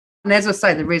And as I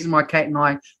say, the reason why Kate and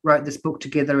I wrote this book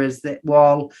together is that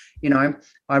while, I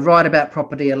write about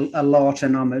property a lot,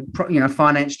 and I'm a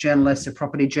finance journalist, a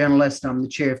property journalist, I'm the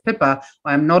chair of PIPA,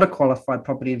 I am not a qualified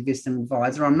property investment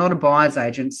advisor. I'm not a buyer's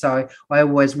agent. So I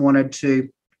always wanted to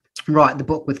write the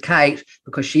book with Kate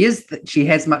because she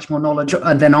has much more knowledge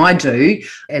than I do.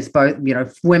 As both,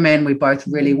 women, we both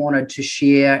really wanted to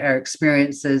share our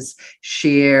experiences,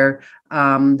 share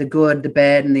the good, the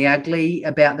bad, and the ugly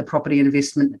about the property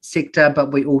investment sector,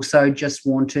 but we also just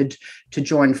wanted to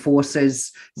join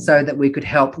forces so that we could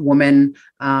help women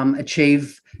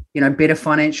achieve better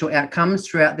financial outcomes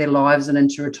throughout their lives and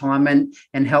into retirement,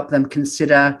 and help them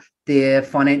consider their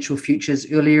financial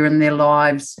futures earlier in their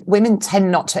lives. Women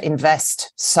tend not to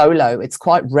invest solo. It's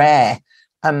quite rare.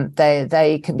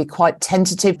 They can be quite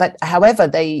tentative, but however,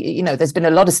 there's been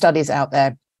a lot of studies out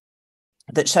there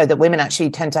that show that women actually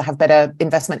tend to have better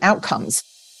investment outcomes.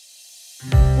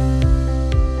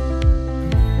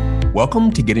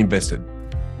 Welcome to Get Invested,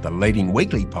 the leading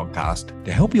weekly podcast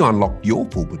to help you unlock your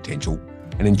full potential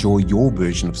and enjoy your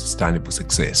version of sustainable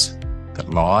success that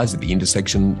lies at the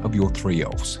intersection of your three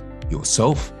L's: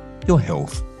 yourself, your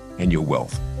health, and your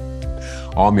wealth.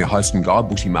 I'm your host and guide,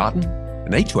 Bushy Martin,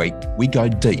 and each week we go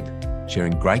deep,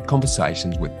 sharing great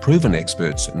conversations with proven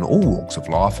experts in all walks of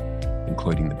life,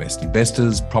 including the best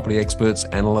investors, property experts,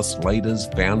 analysts, leaders,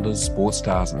 founders, sports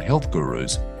stars, and health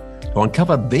gurus, to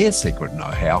uncover their secret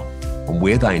know-how on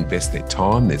where they invest their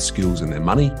time, their skills, and their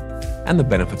money, and the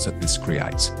benefits that this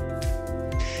creates.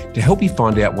 To help you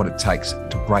find out what it takes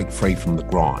to break free from the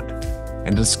grind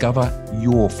and discover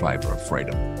your flavour of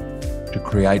freedom, to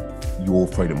create your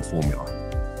freedom formula.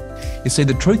 You see,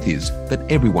 the truth is that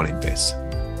everyone invests.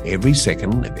 Every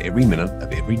second of every minute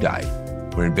of every day,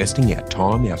 we're investing our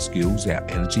time, our skills, our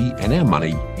energy, and our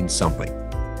money in something.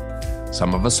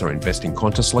 Some of us are investing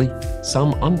consciously,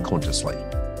 some unconsciously,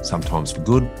 sometimes for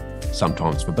good,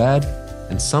 sometimes for bad,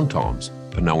 and sometimes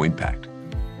for no impact.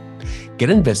 Get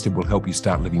Invested will help you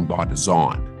start living by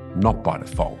design, not by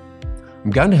default.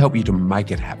 I'm going to help you to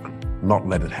make it happen, not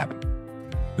let it happen.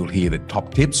 You'll hear the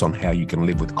top tips on how you can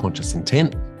live with conscious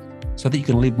intent so that you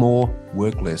can live more,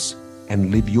 work less,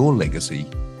 and live your legacy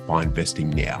by investing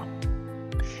now.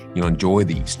 You'll enjoy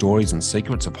the stories and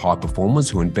secrets of high performers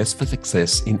who invest for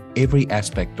success in every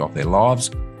aspect of their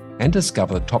lives, and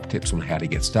discover the top tips on how to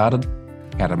get started,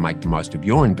 how to make the most of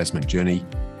your investment journey,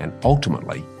 and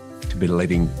ultimately to be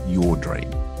living your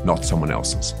dream, not someone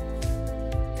else's.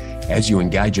 As you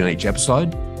engage in each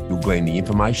episode, you'll glean the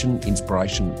information,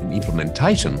 inspiration, and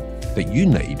implementation that you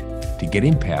need to get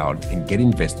empowered and get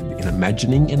invested in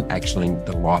imagining and actioning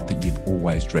the life that you've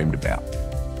always dreamed about.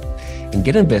 And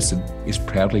Get Invested is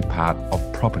proudly part of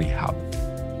Property Hub,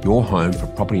 your home for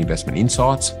property investment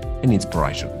insights and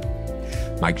inspiration.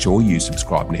 Make sure you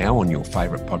subscribe now on your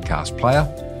favourite podcast player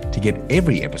to get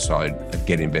every episode of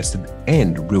Get Invested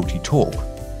and Realty Talk,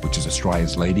 which is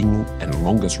Australia's leading and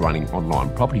longest running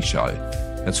online property show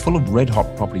that's full of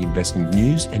red-hot property investing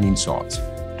news and insights,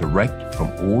 direct from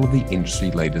all of the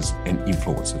industry leaders and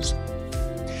influencers.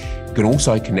 You can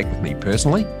also connect with me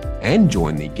personally and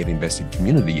join the Get Invested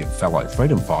community of fellow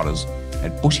freedom fighters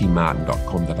at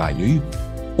bushymartin.com.au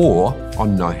or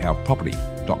on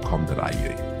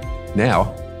knowhowproperty.com.au.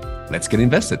 Now, let's get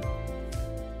invested.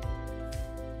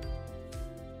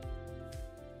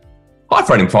 Hi,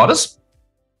 freedom fighters.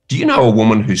 Do you know a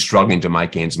woman who's struggling to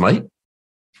make ends meet?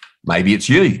 Maybe it's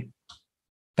you.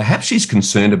 Perhaps she's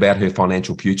concerned about her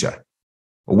financial future,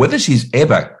 or whether she's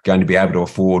ever going to be able to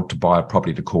afford to buy a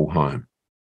property to call home.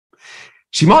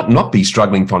 She might not be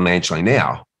struggling financially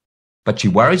now, but she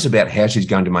worries about how she's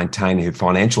going to maintain her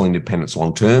financial independence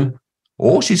long term,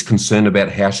 or she's concerned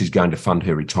about how she's going to fund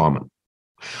her retirement.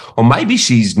 Or maybe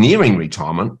she's nearing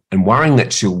retirement and worrying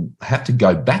that she'll have to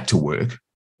go back to work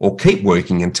or keep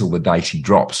working until the day she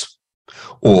drops,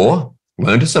 or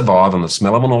learn to survive on the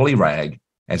smell of an oily rag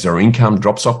as her income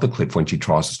drops off the cliff when she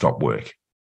tries to stop work.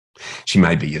 She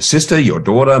may be your sister, your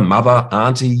daughter, mother,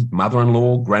 auntie,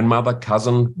 mother-in-law, grandmother,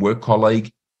 cousin, work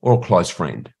colleague, or a close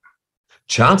friend.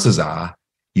 Chances are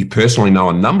you personally know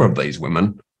a number of these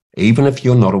women, even if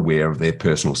you're not aware of their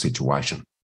personal situation.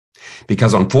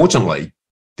 Because unfortunately,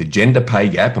 the gender pay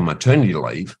gap and maternity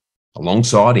leave,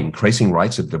 alongside increasing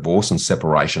rates of divorce and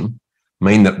separation,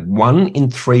 mean that 1 in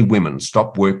 3 women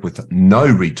stop work with no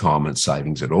retirement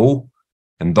savings at all,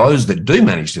 and those that do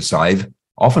manage to save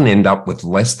often end up with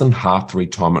less than half the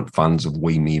retirement funds of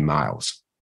we mere males.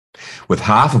 With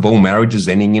half of all marriages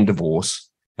ending in divorce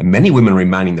and many women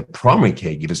remaining the primary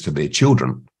caregivers to their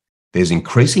children, there's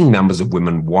increasing numbers of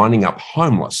women winding up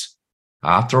homeless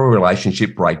after a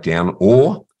relationship breakdown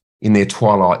or in their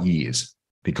twilight years,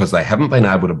 because they haven't been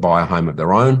able to buy a home of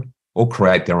their own or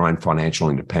create their own financial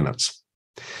independence.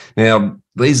 Now,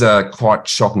 these are quite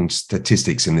shocking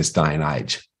statistics in this day and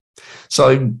age.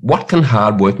 So what can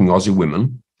hardworking Aussie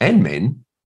women and men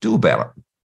do about it?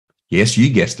 Yes, you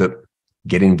guessed it,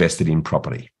 get invested in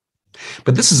property.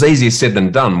 But this is easier said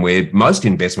than done, where most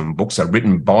investment books are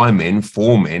written by men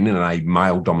for men in a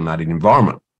male-dominated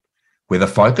environment, where the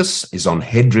focus is on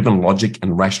head-driven logic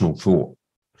and rational thought,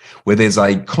 where there's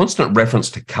a constant reference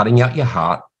to cutting out your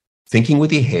heart, thinking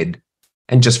with your head,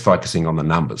 and just focusing on the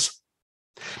numbers.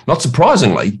 Not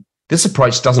surprisingly, this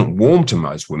approach doesn't warm to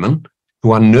most women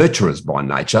who are nurturers by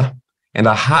nature and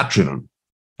are heart-driven,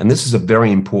 and this is a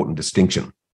very important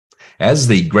distinction. As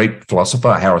the Greek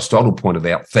philosopher Aristotle pointed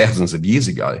out thousands of years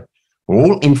ago, we're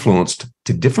all influenced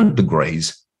to different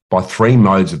degrees by three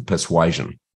modes of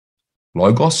persuasion: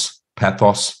 logos,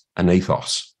 pathos, and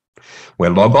ethos,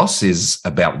 where logos is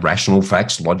about rational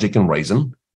facts, logic, and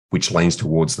reason, which leans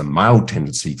towards the male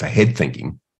tendency for head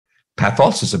thinking.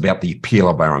 Pathos is about the appeal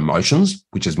of our emotions,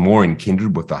 which is more in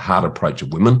kindred with the heart approach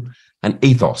of women, and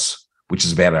ethos, which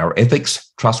is about our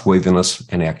ethics, trustworthiness,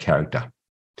 and our character.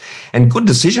 And good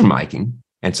decision-making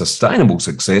and sustainable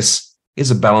success is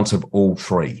a balance of all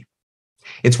three.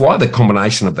 It's why the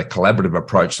combination of the collaborative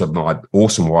approach of my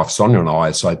awesome wife, Sonia, and I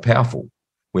is so powerful,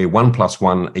 where 1 +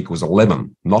 1 =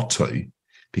 11, not 2,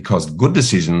 because good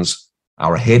decisions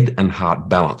are a head and heart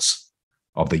balance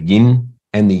of the yin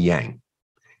and the yang.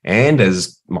 And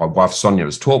as my wife, Sonia,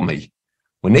 has taught me,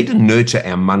 we need to nurture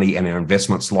our money and our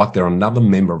investments like they're another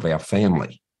member of our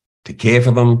family, to care for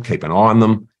them, keep an eye on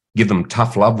them, give them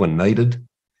tough love when needed,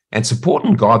 and support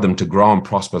and guide them to grow and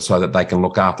prosper so that they can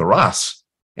look after us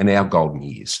in our golden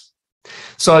years.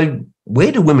 So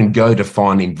where do women go to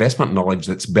find investment knowledge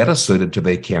that's better suited to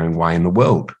their caring way in the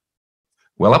world?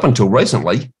 Well, up until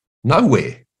recently,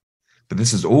 nowhere. But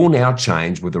this has all now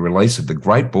changed with the release of the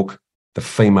great book, The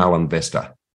Female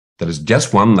Investor, that has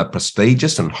just won the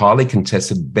prestigious and highly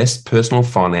contested Best Personal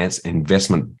Finance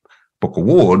Investment Book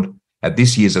Award at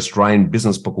this year's Australian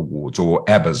Business Book Awards, or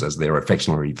ABBAs as they're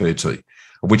affectionately referred to,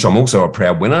 of which I'm also a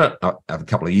proud winner a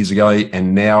couple of years ago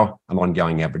and now an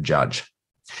ongoing ABBA judge.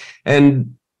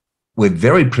 And we're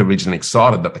very privileged and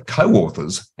excited that the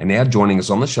co-authors are now joining us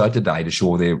on the show today to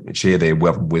share their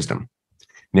wealth of wisdom.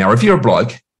 Now, if you're a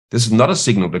bloke, this is not a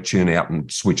signal to tune out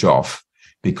and switch off,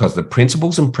 because the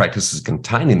principles and practices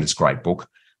contained in this great book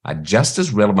are just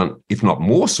as relevant, if not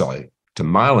more so, to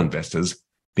male investors,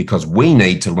 because we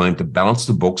need to learn to balance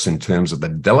the books in terms of the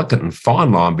delicate and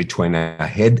fine line between our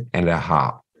head and our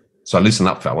heart. So listen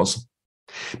up, fellas.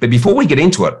 But before we get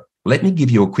into it, let me give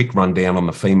you a quick rundown on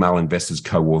the Female Investors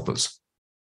co-authors.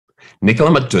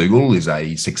 Nicola McDougall is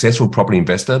a successful property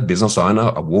investor, business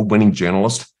owner, award-winning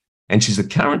journalist, and she's the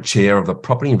current chair of the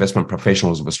Property Investment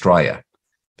Professionals of Australia,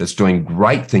 that's doing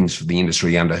great things for the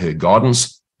industry under her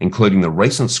guidance, including the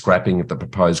recent scrapping of the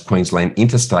proposed Queensland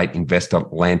interstate investor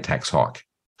land tax hike.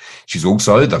 She's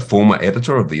also the former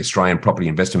editor of the Australian Property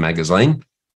Investor magazine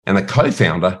and the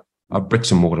co-founder of Bricks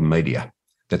and Mortar Media,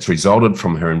 that's resulted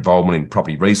from her involvement in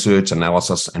property research,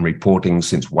 analysis, and reporting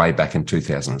since way back in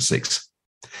 2006.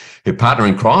 Her partner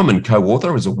in crime and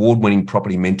co-author is award-winning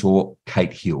property mentor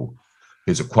Kate Hill,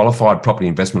 who's a qualified property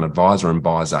investment advisor and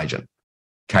buyer's agent.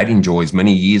 Kate enjoys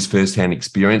many years first-hand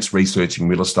experience researching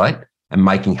real estate and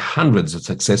making hundreds of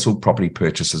successful property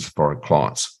purchases for her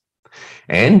clients.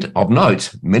 And of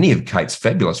note, many of Kate's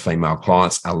fabulous female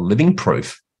clients are living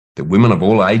proof that women of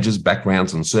all ages,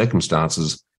 backgrounds, and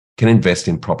circumstances can invest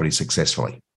in property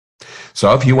successfully.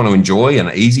 So if you want to enjoy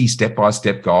an easy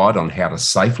step-by-step guide on how to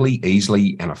safely,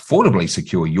 easily, and affordably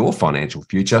secure your financial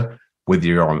future, whether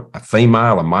you're a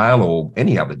female, a male, or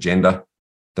any other gender,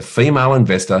 The Female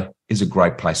Investor is a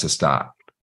great place to start.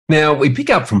 Now, we pick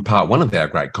up from part one of our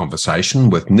great conversation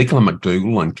with Nicola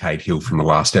McDougall and Kate Hill from the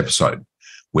last episode,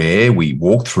 where we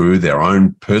walk through their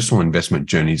own personal investment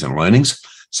journeys and learnings.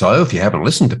 So if you haven't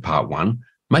listened to part one,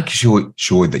 make sure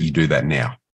that you do that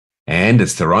now. And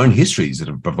it's their own histories that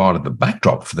have provided the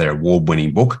backdrop for their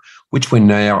award-winning book, which we're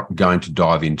now going to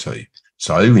dive into.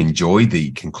 So enjoy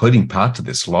the concluding part to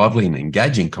this lively and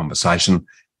engaging conversation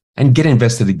and get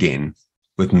invested again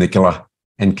with Nicola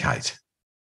and Kate.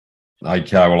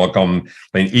 Okay, well, look, I'm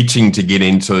been itching to get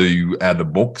into the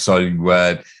book, so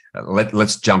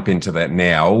let's jump into that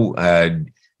now.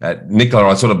 Nicola,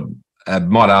 I sort of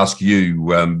might ask you,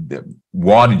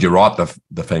 why did you write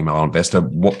the Female Investor?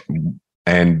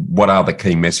 What are the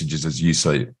key messages as you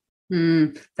see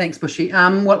it? Thanks, Bushy.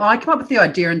 Well, I came up with the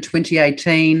idea in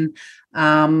 2018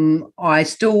 I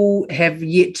still have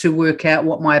yet to work out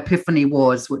what my epiphany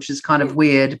was, which is kind of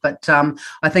weird. But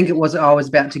I think I was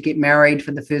about to get married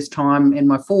for the first time in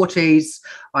my 40s.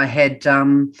 I had,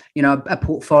 a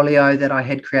portfolio that I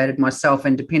had created myself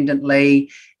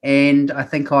independently. And I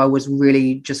think I was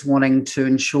really just wanting to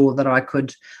ensure that I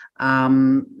could,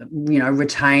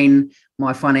 retain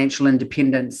my financial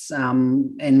independence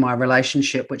in my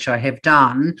relationship, which I have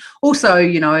done. Also,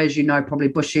 as you know, probably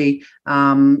Bushy,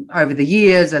 over the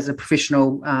years as a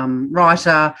professional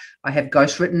writer, I have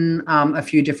ghostwritten a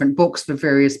few different books for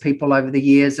various people over the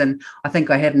years. And I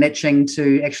think I had an itching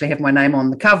to actually have my name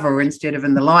on the cover instead of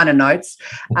in the liner notes.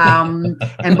 And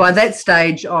by that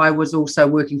stage, I was also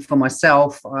working for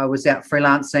myself. I was out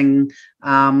freelancing.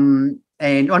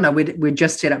 We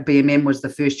just set up BMM, was the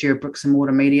first year of bricks and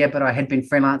mortar media, but I had been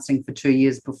freelancing for 2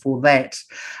 years before that.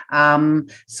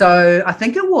 So I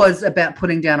think it was about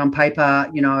putting down on paper,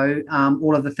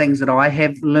 all of the things that I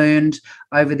have learned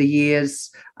over the years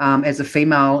as a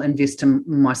female investor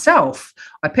myself.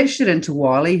 I pitched it into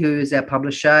Wiley, who is our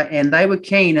publisher, and they were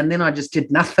keen, and then I just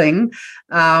did nothing.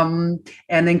 And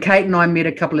then Kate and I met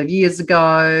a couple of years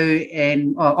ago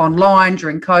and online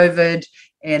during COVID.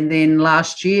 And then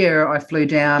last year I flew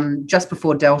down just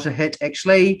before Delta hit,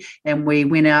 actually, and we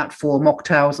went out for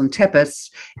mocktails and tapas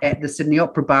at the Sydney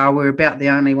Opera Bar. We were about the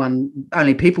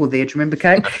only people there. Do you remember,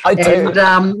 Kate? I do.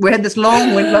 And we had this we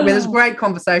had this great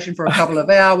conversation for a couple of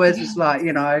hours. It's like,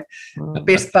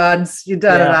 best buds,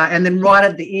 And then right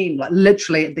at the end, like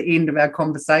literally at the end of our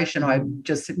conversation, I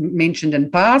just mentioned in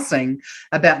passing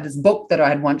about this book that I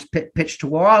had once pitched to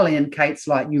Wiley, and Kate's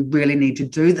like, you really need to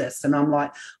do this. And I'm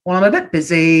like, well, I'm a bit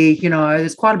busy,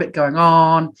 there's quite a bit going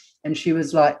on. And she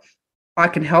was like, I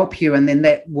can help you. And then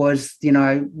that was, the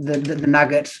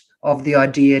nugget of the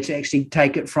idea to actually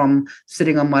take it from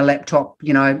sitting on my laptop,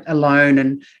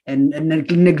 alone and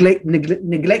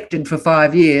neglected for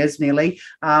 5 years nearly.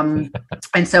 And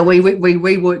so we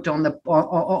worked on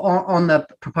the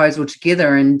proposal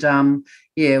together, and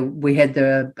we had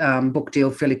the book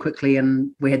deal fairly quickly,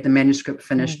 and we had the manuscript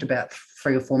finished about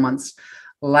 3 or 4 months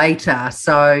later.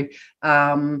 So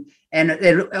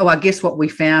I guess what we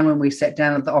found when we sat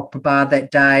down at the opera bar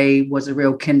that day was a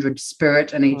real kindred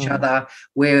spirit in each other,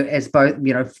 where as both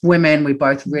women, we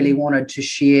both really wanted to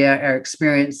share our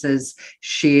experiences,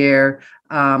 share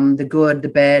the good, the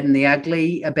bad and the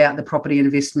ugly about the property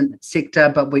investment sector,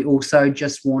 but we also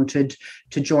just wanted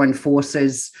to join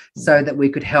forces so that we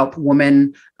could help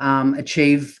women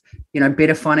achieve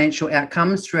better financial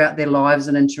outcomes throughout their lives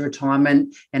and into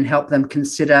retirement, and help them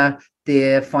consider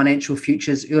their financial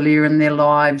futures earlier in their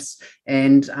lives.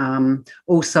 And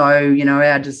also,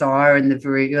 our desire in the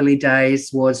very early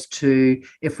days was to,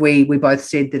 if we both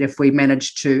said that if we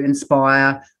managed to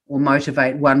inspire or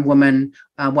motivate one woman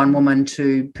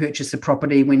to purchase a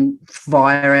property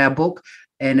via our book,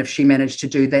 and if she managed to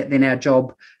do that, then our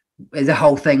job, the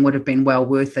whole thing would have been well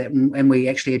worth it. And we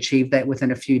actually achieved that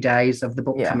within a few days of the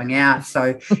book coming out.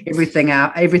 So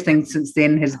everything since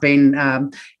then has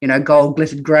been, gold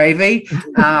glittered gravy.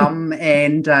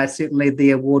 And certainly the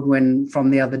award win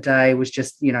from the other day was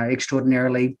just,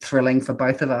 extraordinarily thrilling for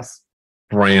both of us.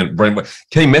 Brilliant.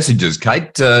 Key messages,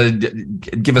 Kate.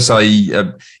 Give us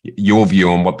your view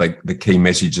on what the key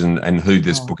message and who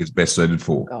this book is best suited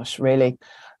for. Gosh, really.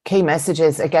 Key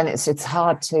messages, again, it's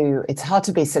hard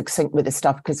to be succinct with this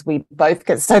stuff because we both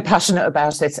get so passionate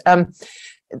about it.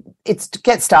 It's to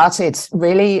get started,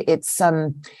 really. It's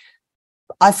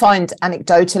I find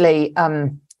anecdotally,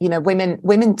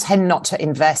 women tend not to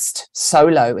invest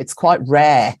solo. It's quite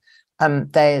rare.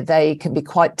 They can be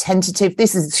quite tentative.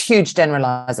 This is huge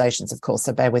generalizations, of course,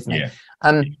 so bear with me.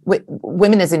 Yeah.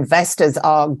 Women as investors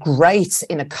are great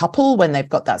in a couple when they've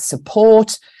got that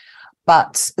support,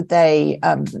 but they're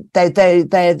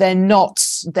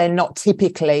not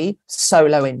typically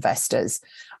solo investors.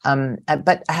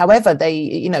 But however,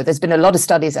 there's been a lot of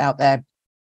studies out there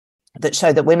that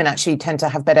show that women actually tend to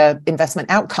have better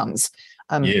investment outcomes.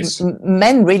 Yes.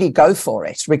 Men really go for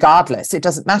it regardless. It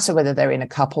doesn't matter whether they're in a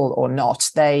couple or not.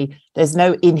 There's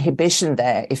no inhibition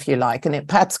there, if you like. And it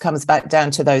perhaps comes back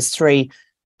down to those 3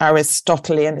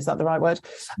 Aristotelian, is that the right word?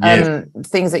 Yes.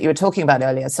 Things that you were talking about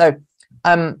earlier. So,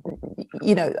 but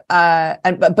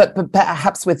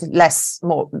perhaps with less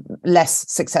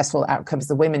successful outcomes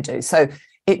than women do. So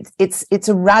it's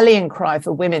a rallying cry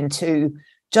for women to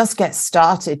just get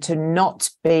started, to not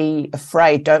be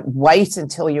afraid. Don't wait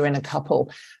until you're in a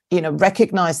couple.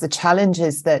 Recognize the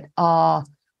challenges that are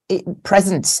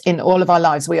present in all of our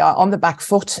lives. We are on the back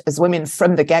foot as women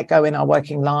from the get-go in our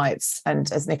working lives. And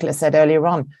as Nicola said earlier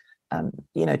on,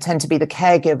 tend to be the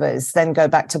caregivers, then go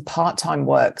back to part-time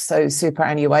work. So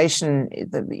superannuation,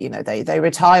 they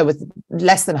retire with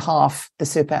less than half the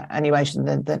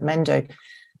superannuation that men do.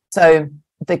 So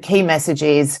the key message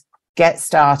is get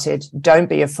started. Don't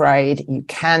be afraid. You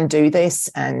can do this,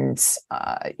 and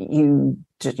you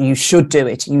should do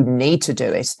it. You need to do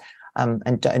it,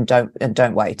 and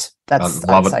don't wait. That's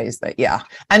I'd say is that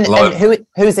And who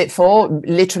is it for?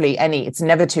 Literally any. It's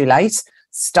never too late.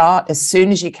 Start as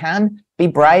soon as you can. Be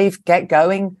brave. Get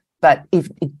going. But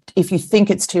if you think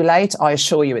it's too late, I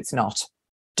assure you it's not.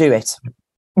 Do it.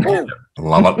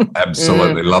 Love it.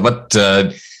 Absolutely love it.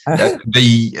 The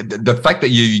fact that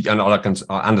you, and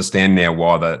I understand now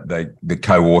why the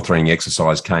co-authoring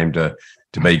exercise came to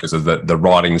be, because of the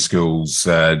writing skills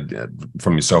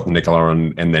from yourself, Nicola,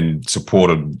 and then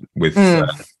supported with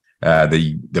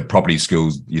the property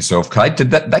skills yourself, Kate.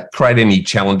 Did that create any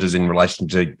challenges in relation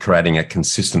to creating a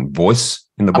consistent voice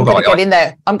in the book?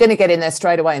 I'm going to get in there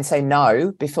straight away and say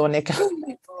no before Nicola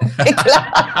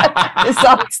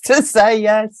decides to say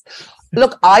yes.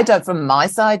 Look, from my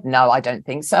side, no, I don't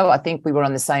think so. I think we were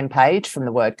on the same page from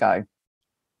the word go.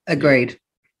 Agreed.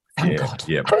 Thank God.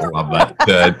 Yeah, I love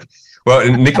that. Well,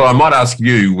 Nicola, I might ask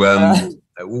you,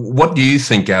 what do you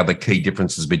think are the key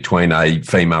differences between a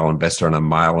female investor and a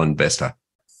male investor?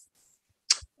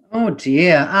 Oh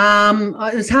dear.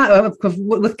 It's hard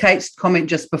with Kate's comment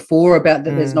just before about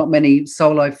that there's not many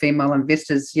solo female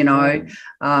investors,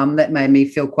 that made me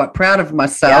feel quite proud of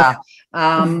myself.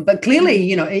 But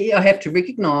clearly, I have to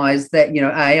recognise that,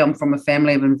 I'm from a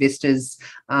family of investors,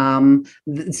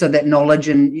 so that knowledge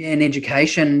and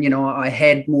education, I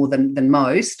had more than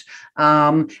most.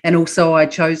 And also I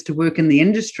chose to work in the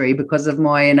industry because of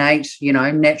my innate,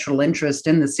 natural interest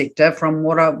in the sector from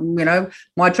what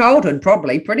my childhood,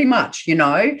 probably pretty much,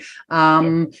 So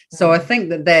I think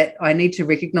that I need to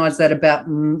recognise that about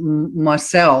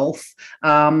myself.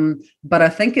 But I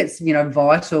think it's,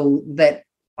 vital that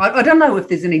I don't know if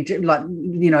there's any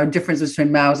difference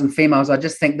between males and females. I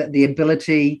just think that the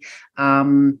ability,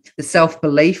 the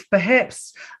self-belief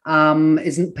perhaps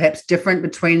isn't perhaps different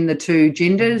between the two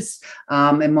genders.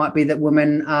 It might be that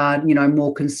women are,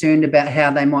 more concerned about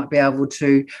how they might be able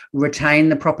to retain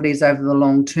the properties over the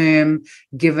long term,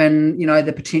 given,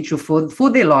 the potential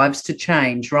for their lives to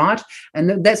change, right?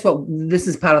 And this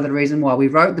is part of the reason why we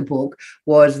wrote the book,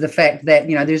 was the fact that,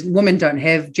 women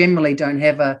generally don't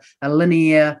have a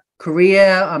linear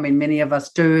career. I mean, many of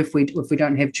us do if we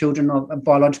don't have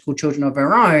biological children of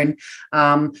our own.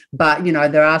 But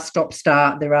there are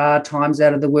stop-start. There are times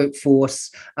out of the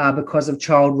workforce because of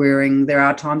child rearing. There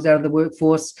are times out of the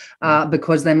workforce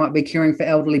because they might be caring for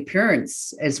elderly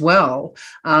parents as well.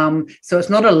 So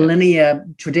it's not a linear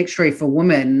trajectory for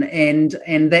women, and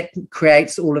that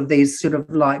creates all of these sort of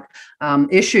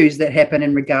issues that happen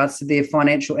in regards to their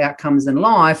financial outcomes in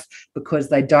life, because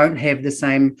they don't have the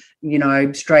same,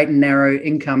 straight and narrow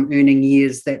income earning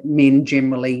years that men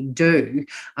generally do.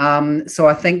 So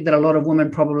I think that a lot of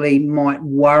women probably might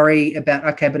worry about,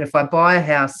 okay, but if I buy a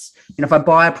house, if I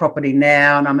buy a property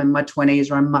now and I'm in my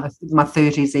 20s or in my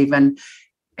 30s even,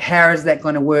 how is that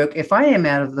going to work if I am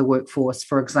out of the workforce,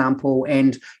 for example,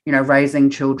 and,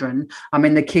 raising children? I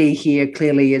mean, the key here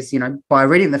clearly is, by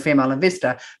reading The Female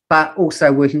Investor, but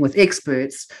also working with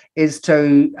experts, is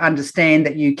to understand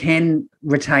that you can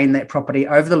retain that property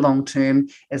over the long term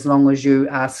as long as you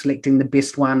are selecting the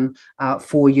best one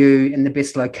for you in the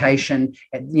best location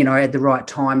at the right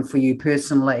time for you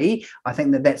personally. I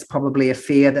think that that's probably a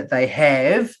fear that they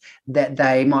have, that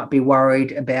they might be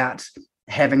worried about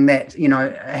having that,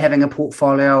 having a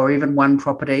portfolio or even one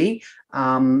property,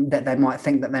 that they might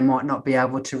think that they might not be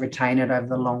able to retain it over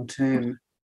the long term.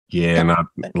 Yeah, and I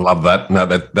love that. No,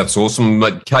 that's awesome.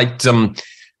 But Kate,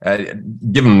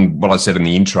 given what I said in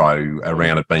the intro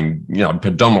around it being,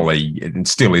 predominantly, it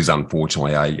still is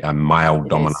unfortunately a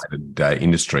male-dominated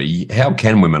industry, how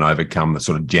can women overcome the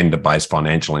sort of gender-based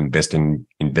financial investing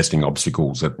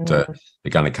obstacles that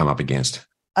they're going to come up against?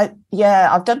 I've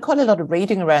done quite a lot of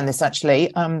reading around this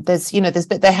actually.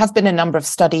 There have been a number of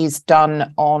studies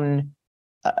done on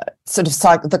sort of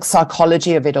the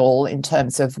psychology of it all in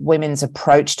terms of women's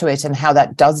approach to it and how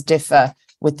that does differ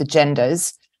with the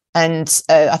genders. And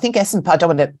I think S&P, I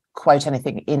don't want to quote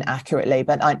anything inaccurately,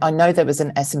 but I know there was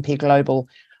an S&P Global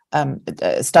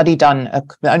study done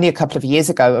only a couple of years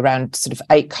ago around sort of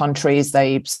 8 countries.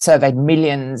 They surveyed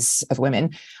millions of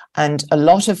women, and a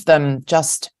lot of them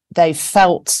they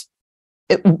felt,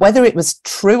 whether it was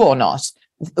true or not,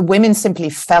 women simply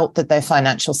felt that their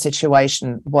financial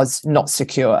situation was not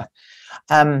secure.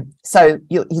 So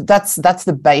that's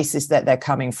the basis that they're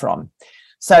coming from.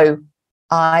 So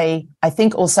I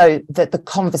think also that the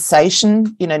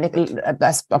conversation, Nicola,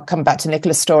 I'll come back to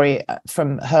Nicola's story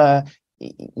from her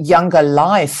younger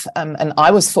life. And I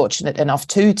was fortunate enough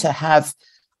too to have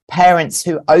parents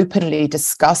who openly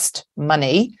discussed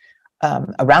money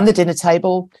around the dinner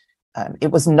table.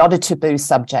 It was not a taboo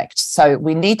subject. So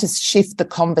we need to shift the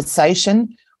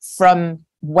conversation from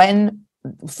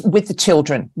with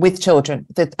children,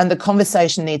 and the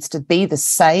conversation needs to be the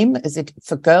same as it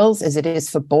for girls as it is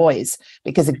for boys,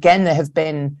 because again, there have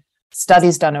been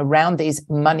studies done around these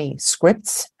money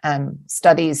scripts,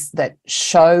 studies that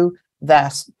show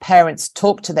that parents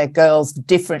talk to their girls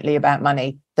differently about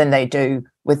money than they do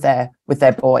with their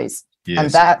boys. Yes. And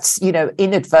that's,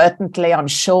 inadvertently, I'm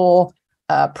sure,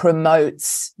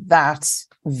 promotes that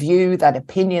view, that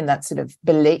opinion, that sort of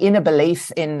inner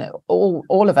belief in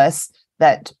all of us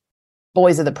that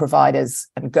boys are the providers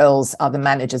and girls are the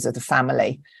managers of the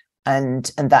family.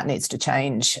 And that needs to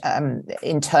change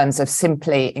in terms of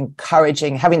simply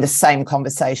encouraging, having the same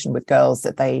conversation with girls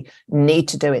that they need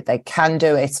to do it, they can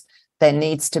do it. There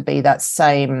needs to be that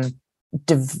same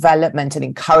development and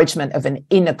encouragement of an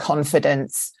inner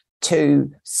confidence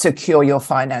to secure your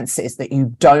finances, that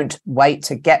you don't wait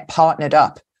to get partnered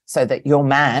up so that your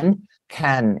man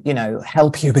can,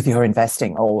 help you with your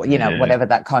investing or, whatever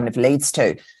that kind of leads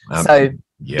to.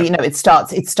 It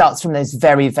starts from those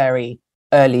very, very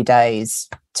early days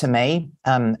to me,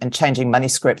 and changing money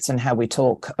scripts and how we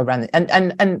talk around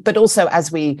it. But also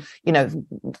as we,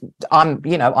 I'm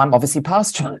obviously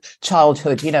past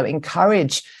childhood,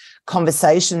 encourage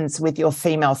conversations with your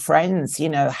female friends.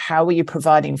 How are you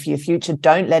providing for your future?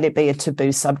 Don't let it be a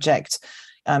taboo subject.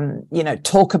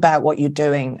 Talk about what you're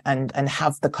doing and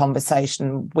have the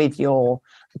conversation with your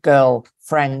girl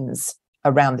friends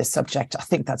around this subject. I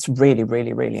think that's really,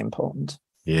 really, really important.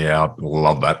 Yeah, I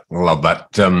love that.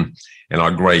 And I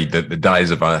agree that the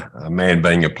days of a man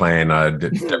being a plan are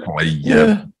definitely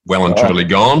well and truly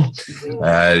gone,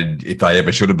 if they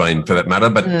ever should have been, for that matter.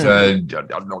 But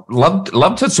I'd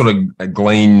love to sort of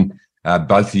glean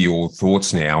both of your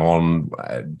thoughts now on,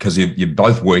 because you're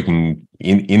both working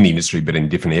in the industry, but in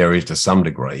different areas to some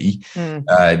degree.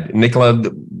 Nicola,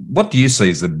 what do you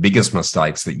see as the biggest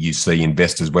mistakes that you see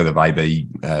investors, whether they be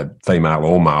female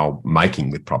or male, making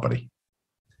with property?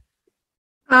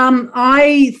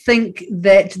 I think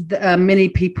that many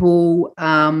people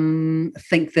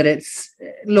think that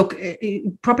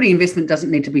property investment doesn't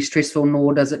need to be stressful,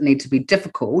 nor does it need to be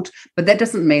difficult, but that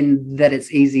doesn't mean that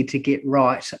it's easy to get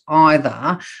right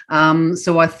either.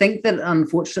 So I think that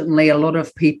unfortunately a lot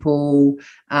of people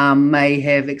may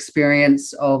have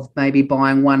experience of maybe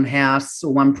buying one house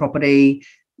or one property,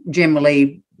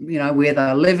 generally where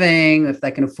they're living, if they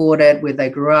can afford it, where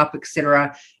they grew up,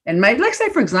 etc. And maybe, like say,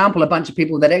 for example, a bunch of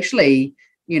people that actually,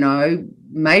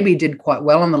 maybe did quite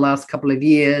well in the last couple of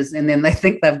years, and then they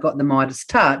think they've got the Midas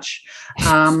touch.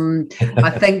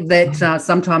 I think that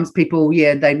sometimes people,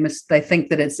 they think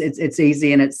that it's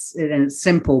easy and it's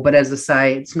simple, but as I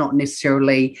say, it's not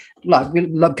necessarily like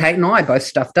Kate and I both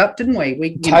stuffed up, didn't we?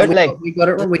 We got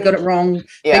it wrong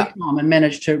big time and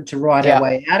managed to ride our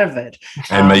way out of it.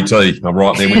 And me too. I'm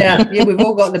right there with you. Yeah, we've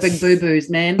all got the big boo-boos,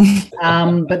 man.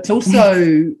 But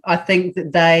also, I think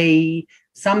that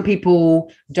some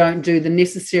people don't do the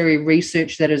necessary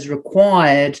research that is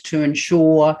required to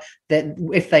ensure that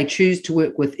if they choose to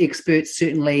work with experts,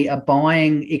 certainly a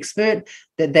buying expert,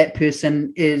 that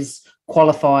person is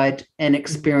qualified and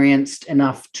experienced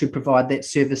enough to provide that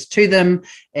service to them.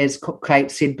 As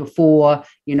Kate said before,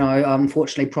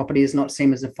 unfortunately, property is not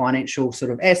seen as a financial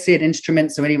sort of asset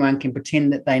instrument, so anyone can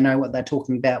pretend that they know what they're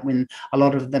talking about when a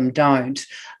lot of them don't.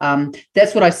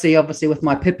 That's what I see, obviously, with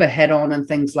my Pippa hat on and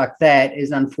things like that,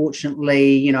 is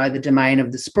unfortunately, the domain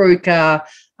of the spruiker,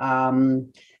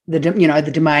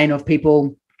 the domain of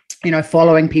people,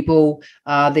 following people,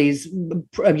 these,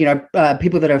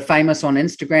 people that are famous on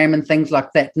Instagram and things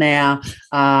like that now,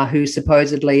 who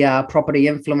supposedly are property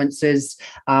influencers,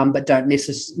 but don't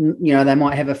necessarily, they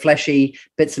might have a flashy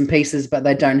bits and pieces, but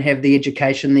they don't have the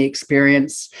education, the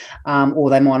experience, or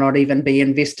they might not even be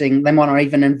investing. They might not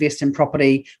even invest in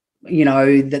property.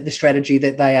 That the strategy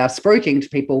that they are spruiking to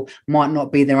people might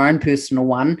not be their own personal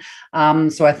one.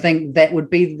 So I think that would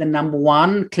be the number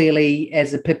one. Clearly,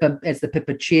 as the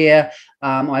Pippa chair,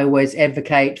 I always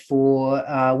advocate for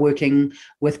working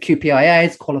with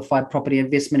QPIAs, qualified property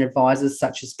investment advisors,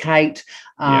 such as Kate,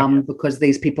 because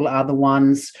these people are the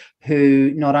ones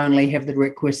who not only have the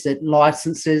requisite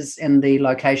licenses in the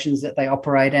locations that they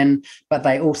operate in, but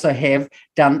they also have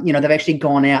done, they've actually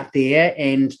gone out there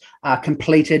and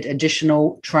completed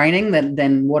additional training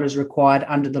than what is required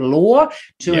under the law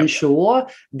to ensure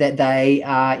that they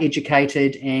are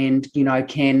educated and,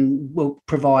 will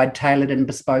provide tailored and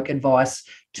bespoke advice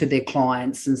to their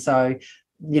clients. And so,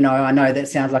 I know that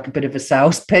sounds like a bit of a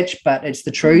sales pitch, but it's the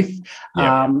truth.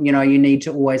 You need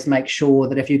to always make sure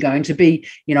that if you're going to be,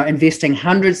 investing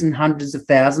hundreds and hundreds of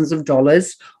thousands of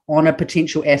dollars on a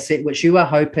potential asset, which you are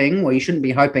hoping, well, you shouldn't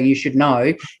be hoping, you should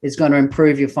know is going to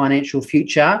improve your financial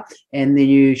future. And then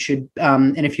you should,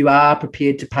 and if you are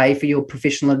prepared to pay for your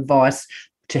professional advice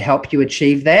to help you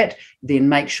achieve that, then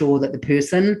make sure that the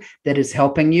person that is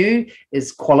helping you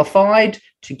is qualified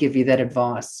to give you that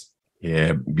advice.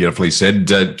 Yeah, beautifully said.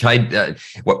 Kate,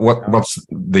 what's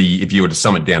if you were to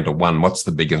sum it down to one, what's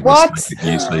the biggest mistake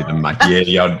that you see them make?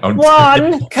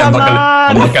 One, come on.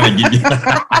 I'm not going to give you...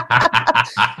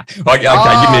 okay,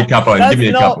 give me a couple. Give me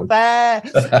a couple.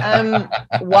 That's not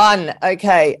fair. One,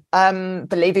 okay.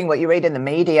 Believing what you read in the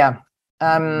media.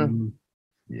 I'm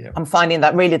finding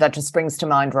that just springs to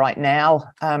mind right now.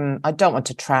 I don't want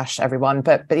to trash everyone,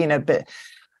 but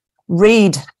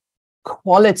read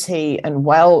quality and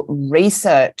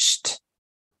well-researched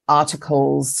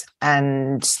articles,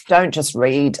 and don't just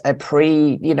read a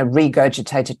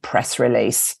regurgitated press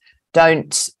release.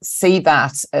 Don't see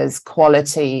that as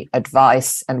quality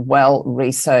advice and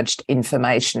well-researched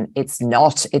information. It's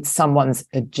not. It's someone's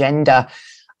agenda.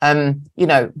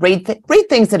 Read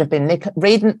things that have been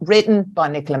written by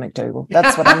Nicola McDougall.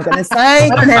 That's what I'm going to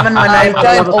say. I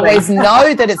don't always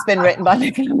know that it's been written by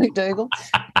Nicola McDougall.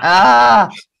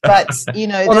 But,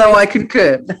 although I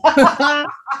concur.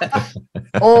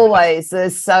 Always,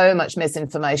 there's so much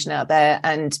misinformation out there,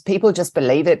 and people just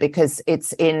believe it because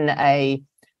it's in a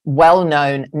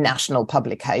well-known national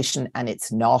publication, and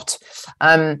it's not.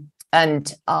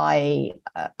 And I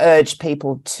urge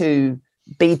people to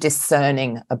be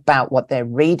discerning about what they're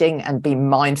reading and be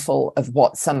mindful of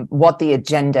what the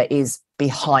agenda is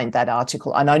behind that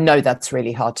article. And I know that's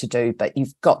really hard to do, but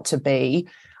you've got to be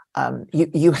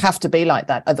you have to be like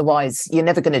that. Otherwise, you're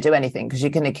never going to do anything because you're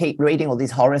going to keep reading all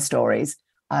these horror stories.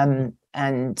 You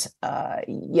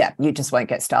just won't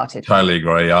get started. Totally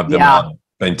agree. I've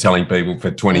been telling people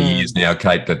for 20 years now,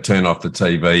 Kate, to turn off the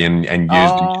TV and use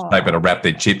the newspaper to wrap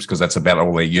their chips because that's about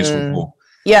all they're useful for.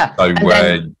 Yeah. So,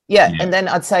 and then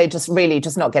I'd say just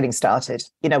not getting started,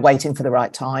 waiting for the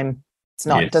right time. It's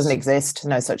not, It doesn't exist.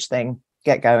 No such thing.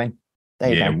 Get going.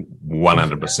 There you go.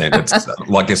 100%. It's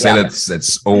like I said,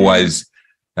 it's always,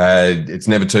 it's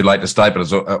never too late to start, but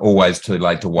it's always too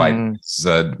late to wait. It's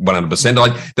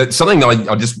 100%. That's something that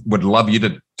I just would love you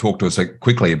to talk to us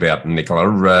quickly about,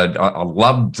 Nicola. I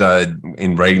loved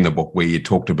in reading the book where you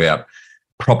talked about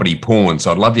property porn.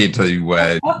 So I'd love you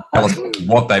to tell us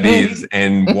what that is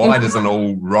and why it isn't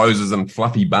all roses and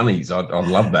fluffy bunnies. I'd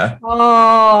love that.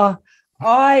 Oh,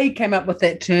 I came up with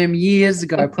that term years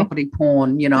ago, property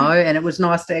porn, and it was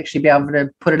nice to actually be able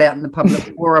to put it out in the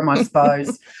public forum, I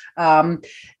suppose.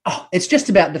 It's just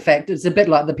about the fact it's a bit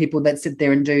like the people that sit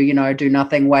there and do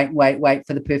nothing, wait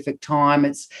for the perfect time.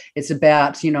 It's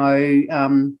about,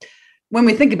 when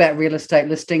we think about real estate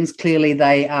listings, clearly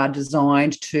they are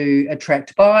designed to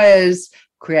attract buyers,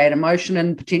 create emotion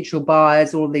in potential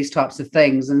buyers, all of these types of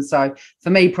things. And so for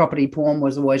me, property porn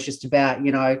was always just about,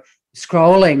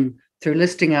 scrolling through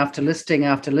listing after listing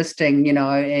after listing,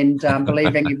 and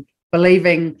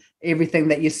believing everything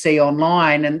that you see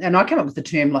online. And I came up with the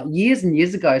term like years and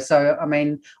years ago. So, I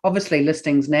mean, obviously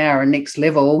listings now are next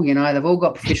level, they've all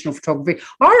got professional photography.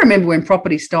 I remember when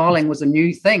property styling was a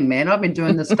new thing, man. I've been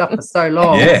doing this stuff for so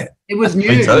long. Yeah. It was new.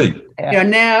 Me too.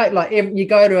 Now, like you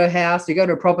go to a house, you go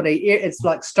to a property, it's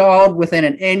like styled within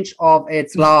an inch of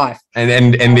its life.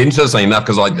 And interestingly enough,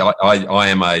 because I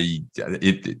am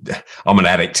I'm an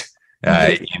addict.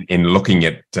 In looking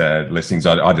at listings,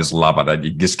 I just love it.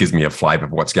 It just gives me a flavour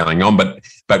of what's going on. But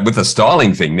with the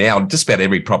styling thing now, just about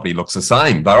every property looks the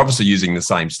same. They're obviously using the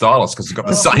same stylist because it's got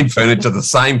the same furniture, the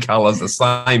same colours, the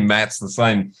same mats, the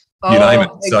same. You name it.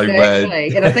 So,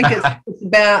 exactly. And I think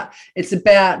it's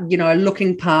about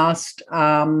looking past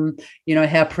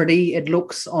how pretty it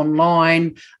looks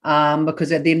online,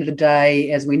 because at the end of the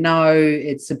day, as we know,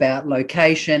 it's about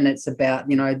location, it's about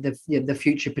the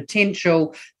future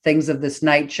potential, things of this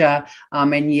nature.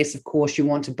 And yes, of course, you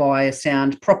want to buy a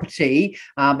sound property,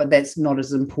 but that's not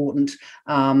as important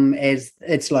as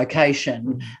its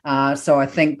location. So I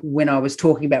think when we were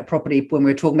talking about property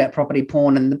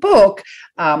porn in the book,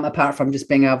 a apart from just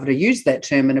being able to use that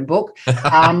term in a book.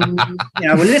 Well,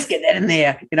 let's get that in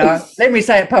there. Let me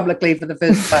say it publicly for the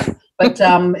first time. But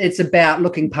it's about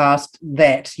looking past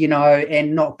that,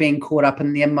 and not being caught up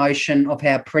in the emotion of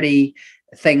how pretty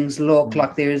things look.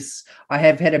 Like I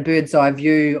have had a bird's eye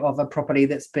view of a property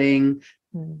that's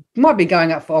might be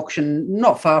going up for auction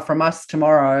not far from us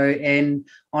tomorrow, and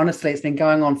honestly it's been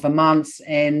going on for months,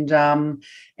 and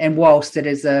whilst it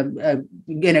is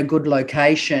in a good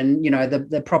location,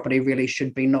 the property really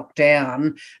should be knocked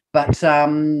down, but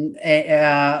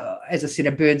as I said,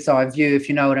 a bird's eye view, if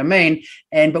you know what I mean.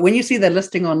 But when you see the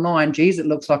listing online, geez, it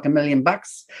looks like $1 million,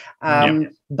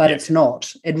 but it's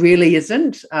not. It really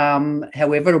isn't.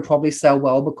 However, it'll probably sell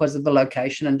well because of the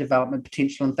location and development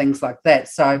potential and things like that.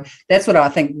 So that's what I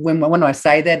think when I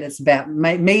say that. It's about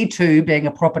me too being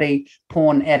a property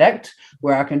porn addict,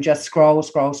 where I can just scroll,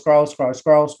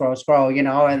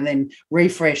 and then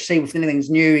refresh, see if anything's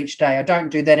new each day. I don't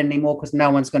do that anymore because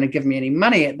no one's going to give me any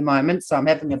money at the moment, so I'm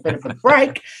having a bit of a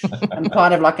break. I'm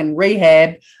kind of like in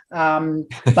rehab,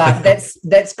 but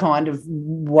that's kind of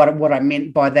what I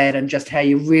meant by that, and just how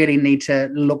you really need to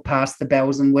look past the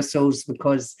bells and whistles,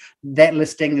 because that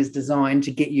listing is designed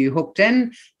to get you hooked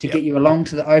in, to get you along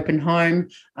to the open home,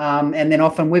 and then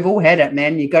often we've all had it,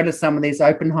 man. You go to some of these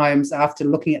open homes after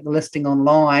looking at the listing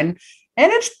online,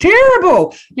 and it's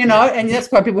terrible, and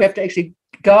that's why people have to actually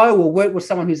go or work with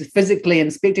someone who's physically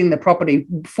inspecting the property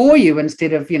for you,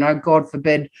 instead of, God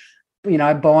forbid,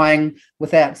 buying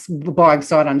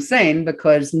sight unseen,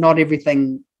 because not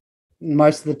everything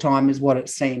most of the time is what it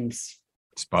seems.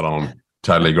 Spot on.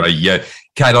 Totally agree. Yeah.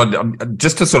 Kate,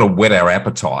 just to sort of whet our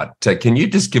appetite, can you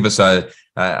just give us a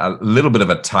little bit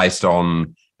of a taste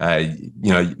on,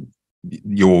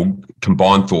 your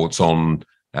combined thoughts on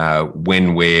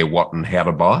when, where, what, and how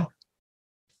to buy?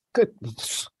 Good.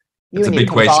 It's a big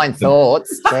question.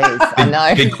 Thoughts. Jeez, I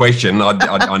know. Big question. I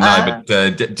know,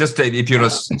 but just if you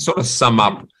want to sort of sum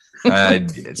up. 2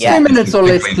 minutes or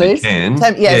less, please.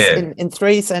 Yes, in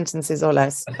 3 sentences or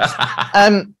less.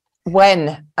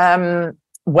 When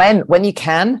you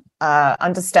can,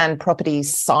 understand property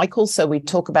cycles. So we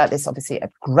talk about this obviously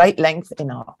at great length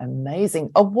in our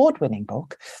amazing award-winning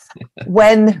book.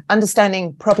 When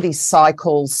understanding property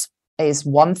cycles is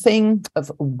one thing of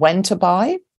when to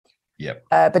buy. Yep.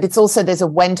 But it's also, there's a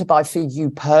when to buy for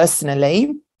you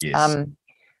personally. Yes.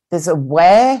 There's a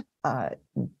where.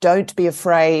 Don't be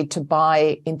afraid to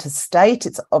buy interstate.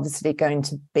 It's obviously going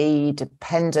to be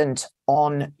dependent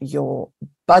on your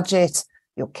budget,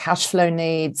 your cash flow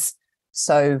needs.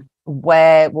 So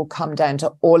where will come down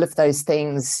to all of those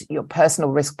things, your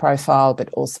personal risk profile, but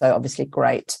also obviously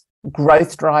great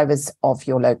growth drivers of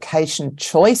your location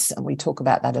choice. And we talk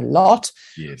about that a lot.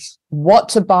 Yes. What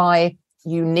to buy.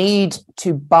 You need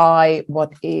to buy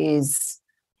what is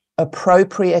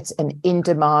appropriate and in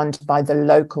demand by the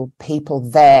local people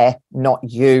there, not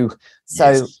you.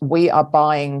 So we are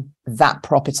buying that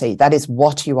property. That is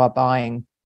what you are buying.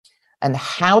 And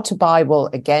how to buy will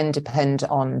again depend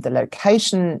on the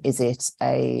location. Is it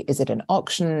an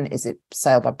auction? Is it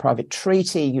sale by private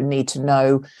treaty? You need to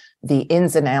know the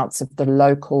ins and outs of the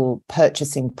local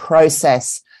purchasing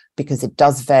process, because it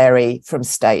does vary from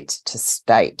state to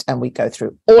state. And we go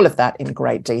through all of that in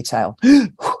great detail.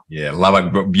 Yeah,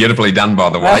 love it. Beautifully done, by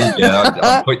the way. Yeah,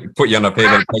 I put you on a fair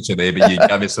bit of pressure there, but you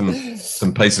gave us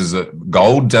some pieces of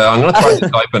gold. I'm going to throw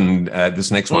this open, this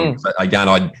next one.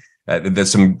 Again,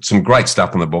 there's some great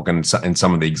stuff in the book and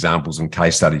some of the examples and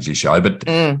case studies you show, but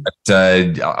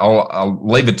I'll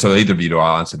leave it to either of you to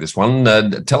answer this one.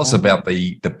 Tell us about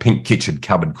the pink kitchen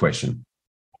cupboard question.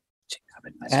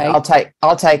 Okay.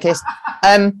 I'll take it.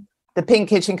 The pink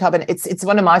kitchen cupboard. It's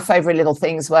one of my favorite little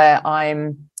things where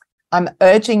I'm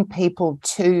urging people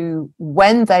to,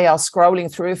 when they are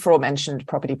scrolling through aforementioned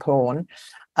property porn,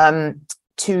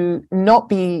 to not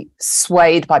be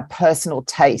swayed by personal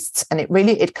tastes. And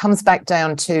it comes back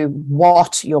down to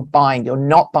what you're buying. You're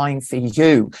not buying for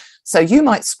you. So you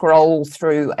might scroll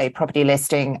through a property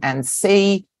listing and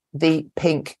see the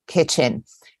pink kitchen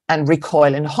and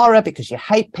recoil in horror because you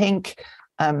hate pink.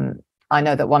 I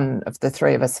know that one of the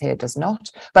three of us here does not,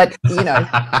 but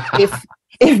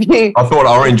if you, I thought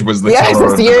orange was the yes,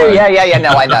 color. It's you. Yeah. No,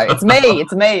 I know. It's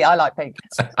me. I like pink.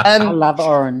 I love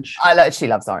orange. She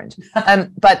loves orange.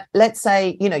 But let's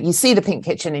say, you see the pink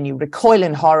kitchen and you recoil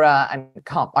in horror and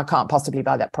I can't possibly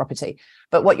buy that property.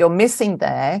 But what you're missing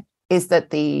there is that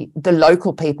the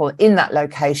local people in that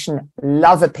location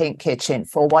love a pink kitchen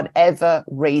for whatever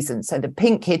reason. So the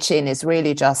pink kitchen is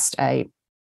really just a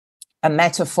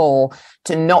metaphor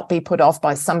to not be put off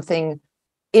by something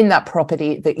in that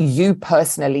property that you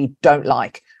personally don't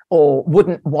like. or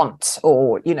wouldn't want,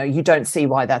 or, you know, you don't see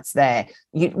why that's there.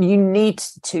 You need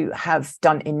to have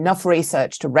done enough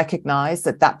research to recognize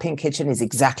that that pink kitchen is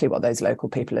exactly what those local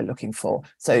people are looking for.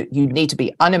 So you need to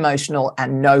be unemotional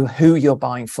and know who you're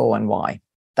buying for and why.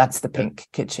 That's the pink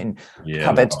kitchen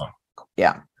cupboard.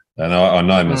 Yeah. And I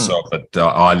know myself that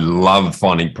I love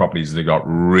finding properties that have got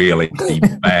really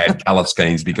bad colour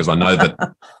schemes, because I know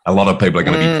that a lot of people are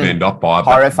going to be turned off by it.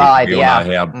 Horrified, we all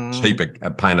know how cheap a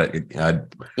paint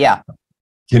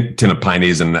tin of paint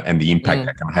is, and the impact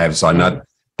that can have. So I know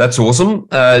that's awesome.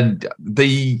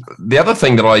 The other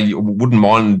thing that I wouldn't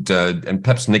mind, and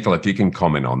perhaps Nicola, if you can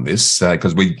comment on this,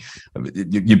 because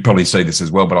you probably see this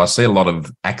as well, but I see a lot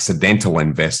of accidental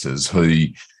investors who,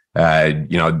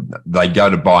 they go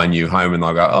to buy a new home and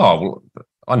they'll go, oh, well,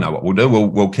 I know what we'll do.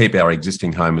 We'll keep our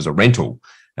existing home as a rental,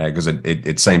 because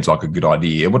it seems like a good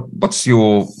idea. What's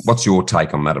your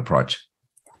take on that approach?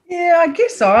 Yeah, I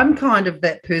guess I'm kind of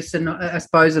that person, I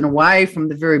suppose, in a way, from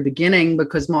the very beginning,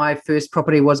 because my first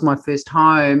property was my first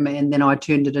home, and then I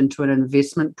turned it into an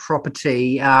investment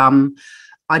property.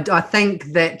 I think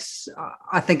it's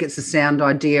a sound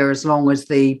idea, as long as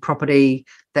the property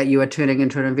that you are turning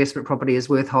into an investment property is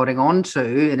worth holding on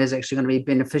to and is actually going to be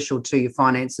beneficial to your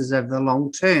finances over the long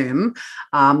term.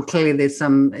 Clearly, there's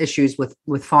some issues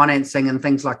with financing and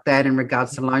things like that in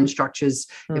regards to loan structures,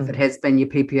 if it has been your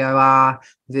PPOR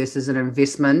versus an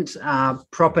investment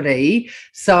property.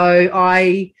 So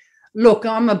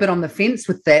I'm a bit on the fence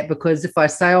with that, because if I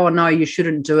say, oh, no, you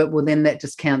shouldn't do it, well, then that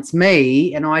discounts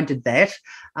me, and I did that.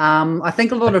 I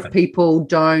think a lot of people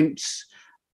don't,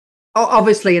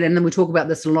 obviously, and then we talk about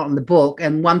this a lot in the book,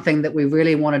 and one thing that we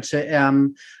really wanted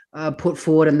to put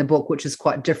forward in the book, which is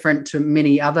quite different to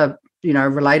many other,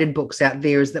 related books out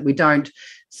there, is that we don't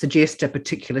suggest a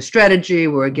particular strategy.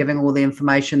 We're giving all the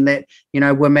information that,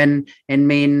 women and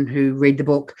men who read the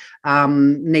book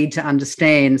need to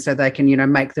understand, so they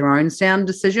can, make their own sound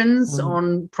decisions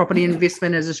on property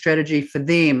investment as a strategy for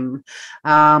them.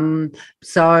 So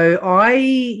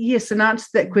in answer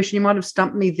to that question, you might have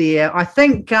stumped me there. I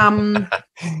think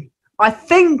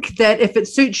that if it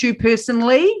suits you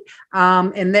personally,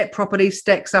 and that property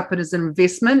stacks up as an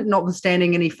investment,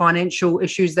 notwithstanding any financial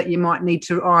issues that you might need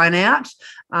to iron out,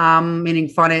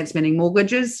 meaning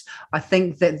mortgages, I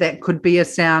think that could be a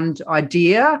sound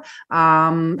idea.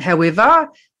 However,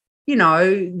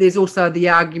 there's also the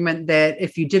argument that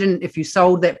if you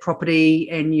sold that property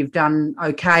and you've done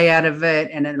okay out of it,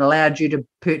 and it allowed you to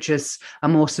purchase a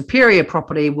more superior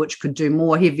property, which could do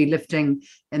more heavy lifting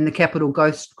in the capital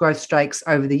growth stakes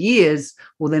over the years,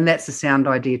 well, then that's a sound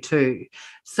idea too.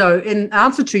 So in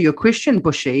answer to your question,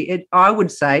 Bushy, I would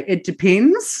say it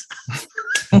depends.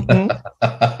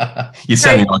 You're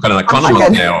sounding like an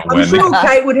economist now. I'm sure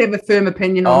Kate would have a firm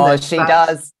opinion on that.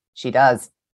 She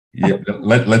does. Yeah,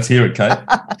 let's hear it, Kate.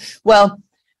 Well,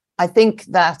 I think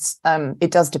that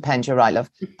it does depend. You're right, love.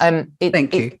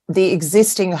 Thank you. The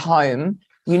existing home,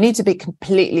 you need to be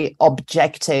completely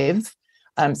objective.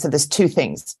 So there's two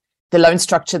things: the loan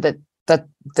structure, how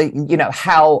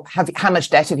much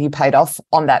debt have you paid off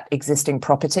on that existing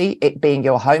property? It being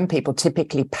your home, people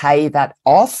typically pay that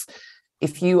off.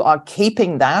 If you are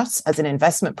keeping that as an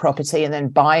investment property and then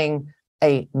buying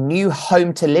a new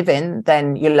home to live in,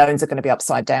 then your loans are going to be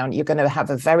upside down. You're going to have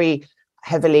a very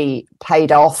heavily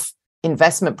paid off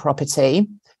investment property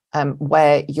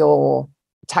where your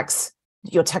taxable,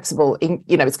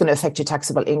 it's going to affect your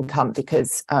taxable income,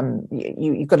 because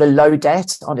you've got a low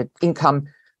debt on an income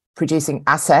producing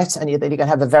asset, and then you're going to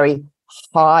have a very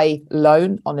high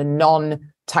loan on a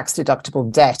non-tax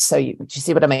deductible debt. So do you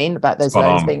see what I mean about those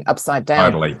loans being upside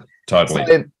down? Totally.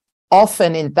 So,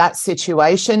 often in that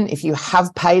situation, if you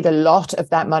have paid a lot of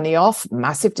that money off,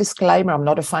 massive disclaimer, I'm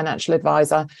not a financial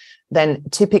advisor, then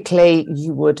typically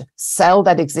you would sell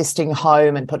that existing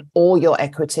home and put all your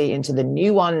equity into the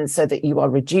new one, so that you are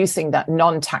reducing that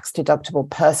non-tax deductible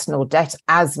personal debt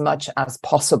as much as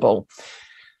possible.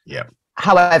 Yeah.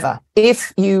 However,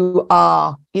 if you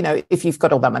are, if you've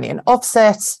got all that money in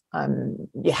offsets,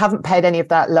 you haven't paid any of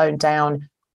that loan down,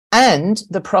 and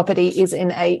the property is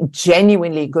in a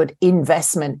genuinely good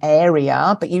investment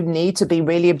area, but you need to be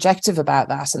really objective about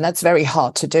that. And that's very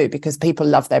hard to do, because people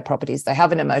love their properties. They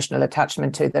have an emotional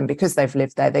attachment to them because they've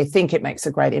lived there. They think it makes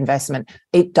a great investment.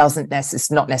 It doesn't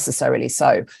not necessarily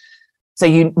so. So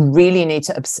you really need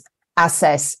to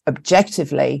assess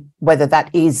objectively whether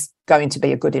that is going to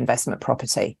be a good investment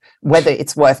property, whether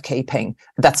it's worth keeping.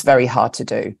 That's very hard to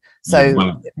do.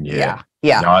 So yeah.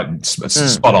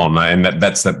 Spot on, and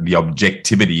that's the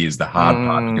objectivity is the hard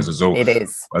part, because it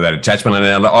is that attachment.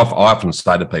 And I often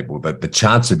say to people that the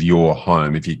chance of your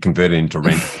home, if you convert it into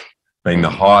rent, being the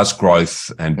highest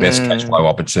growth and best cash flow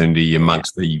opportunity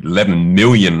amongst the 11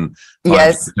 million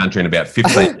homes in the country and about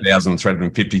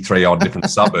 15,353 odd different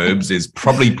suburbs is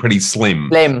probably pretty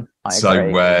slim. I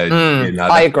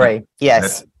agree.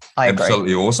 Yes. I agree.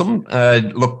 Absolutely awesome.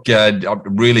 Look,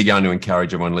 I'm really going to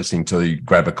encourage everyone listening to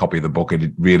grab a copy of the book.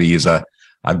 It really is a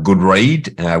good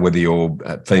read, whether you're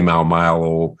female, male,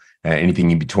 or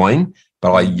anything in between.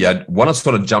 But I want to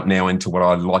sort of jump now into what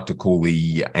I like to call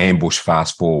the ambush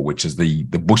fast four, which is the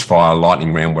bushfire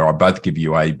lightning round, where I both give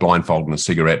you a blindfold and a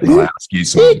cigarette, and I ask you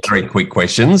some very quick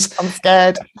questions. I'm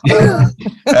scared.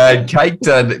 Kate,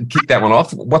 kick that one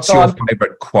off. What's your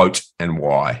favourite quote and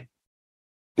why?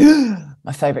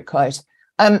 My favourite quote.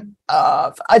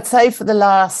 I'd say for the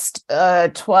last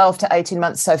 12 to 18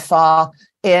 months so far,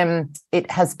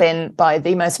 it has been by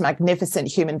the most magnificent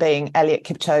human being, Eliud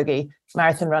Kipchoge,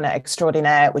 marathon runner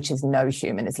extraordinaire, which is no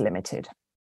human is limited.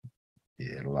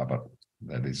 Yeah, love it.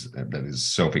 That is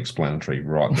self-explanatory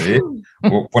right there.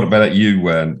 What about you,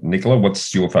 Nicola?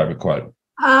 What's your favourite quote?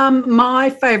 My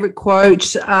favourite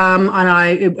quote,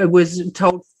 and it was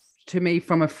told to me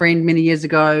from a friend many years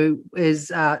ago,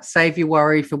 is save your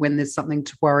worry for when there's something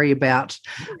to worry about,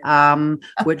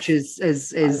 which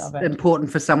is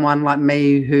important for someone like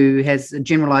me who has a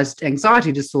generalized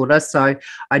anxiety disorder. So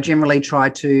I generally try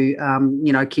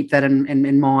to keep that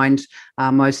in mind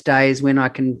most days when I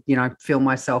can feel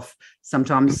myself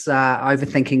sometimes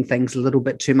overthinking things a little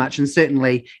bit too much. And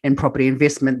certainly in property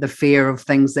investment, the fear of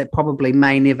things that probably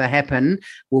may never happen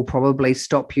will probably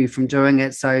stop you from doing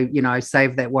it. So,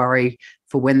 save that worry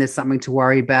for when there's something to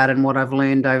worry about. And what I've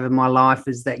learned over my life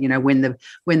is that,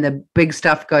 when the big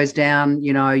stuff goes down,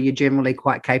 you're generally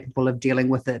quite capable of dealing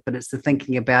with it, but it's the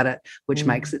thinking about it which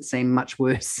makes it seem much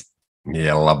worse.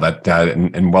 Yeah, I love that.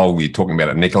 And while we're talking about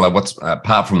it, Nicola, what's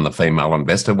apart from The Female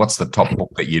Investor, what's the top book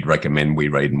that you'd recommend we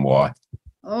read and why?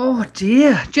 Oh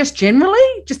dear, just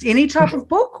generally, just any type of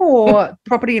book or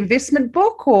property investment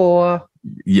book or?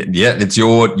 Yeah, it's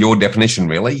your definition,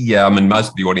 really. I mean, most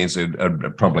of the audience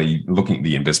are probably looking at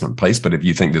the investment piece, but if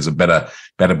you think there's a better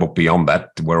book beyond that,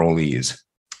 we're all ears.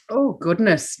 Oh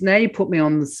goodness, now you put me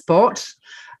on the spot.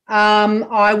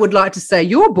 I would like to say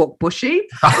your book, Bushy.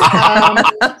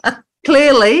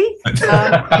 Clearly,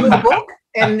 your book.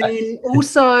 And then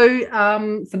also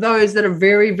for those that are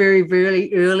very, very,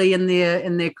 very early in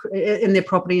their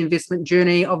property investment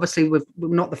journey, obviously we're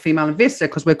not The Female Investor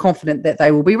because we're confident that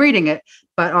they will be reading it.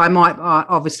 But I might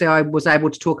obviously I was able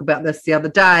to talk about this the other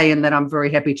day, and that I'm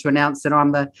very happy to announce that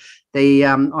I'm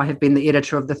I have been the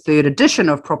editor of the 3rd edition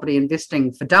of Property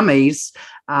Investing for Dummies,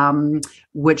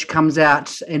 which comes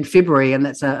out in February, and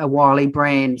that's a Wiley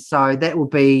brand. So that will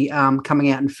be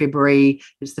coming out in February.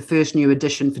 It's the first new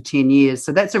edition for 10 years.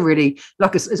 So that's a really,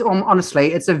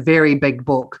 honestly, it's a very big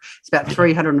book. It's about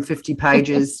 350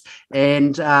 pages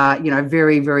and,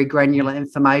 very, very granular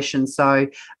information. So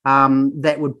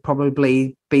that would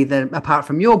probably be apart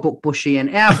from your book, Bushy,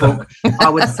 and our book, I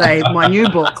would say my new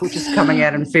book, which is coming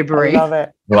out in February. I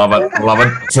love it.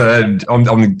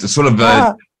 I'm sort of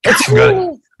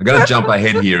I'm going to jump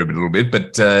ahead here a little bit,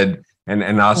 but and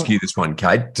ask you this one,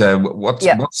 Kate.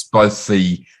 What's both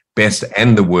the best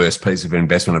and the worst piece of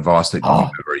investment advice that you've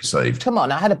ever received? Come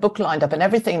on, I had a book lined up and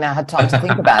everything, and I had time to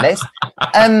think about it.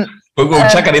 But we'll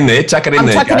chuck it in there. I'm chucking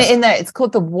it in there. It's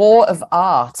called The War of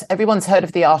Art. Everyone's heard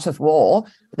of The Art of War.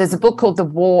 There's a book called The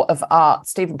War of Art,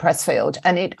 Stephen Pressfield,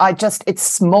 and it's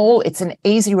small, it's an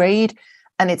easy read,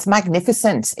 and it's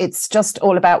magnificent. It's just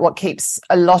all about what keeps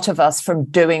a lot of us from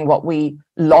doing what we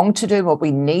long to do, what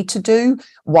we need to do.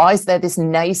 Why is there this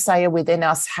naysayer within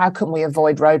us? How can we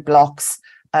avoid roadblocks?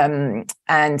 From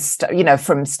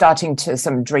starting to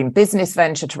some dream business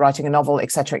venture to writing a novel,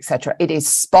 et cetera, et cetera. It is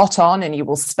spot on, and you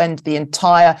will spend the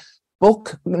entire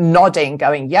book nodding,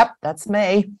 going, yep, that's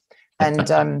me. And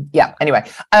anyway,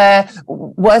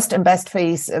 worst and best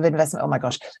piece of investment. Oh my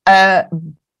gosh.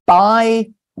 Buy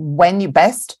when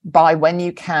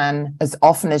you can, as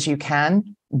often as you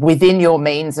can, within your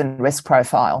means and risk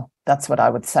profile. That's what I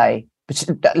would say.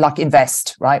 Like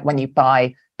invest, right? When you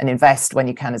buy and invest when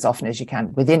you can, as often as you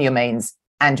can, within your means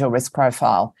and your risk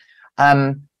profile.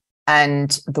 And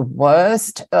the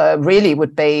worst really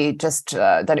would be just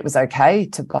that it was okay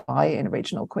to buy in a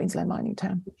regional Queensland mining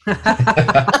town.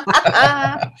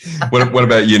 What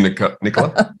about you,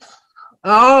 Nicola?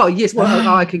 Oh, yes. Well,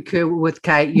 I concur with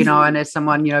Kate, and as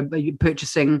someone,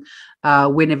 purchasing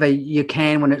whenever you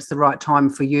can, when it's the right time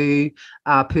for you,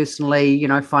 personally,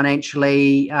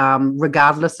 financially,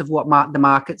 regardless of what the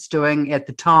market's doing at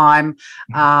the time.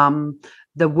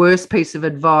 The worst piece of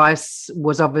advice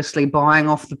was obviously buying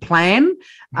off the plan.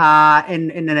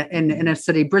 in a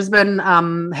city, Brisbane.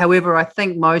 However, I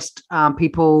think most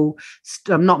people,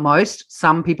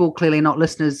 some people, clearly not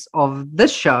listeners of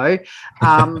this show,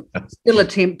 still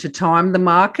attempt to time the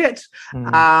market,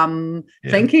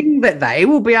 thinking that they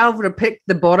will be able to pick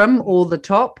the bottom or the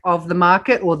top of the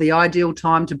market or the ideal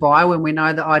time to buy, when we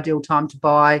know the ideal time to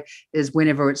buy is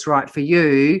whenever it's right for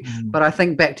you. But I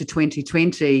think back to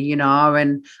 2020,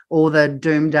 and all the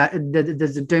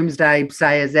doomsday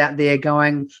sayers out there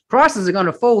going, prices are going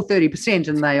to fall 30%,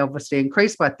 and they obviously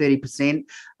increased by 30%.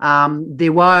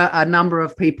 There were a number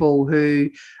of people who,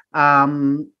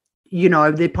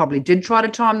 they probably did try to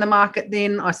time the market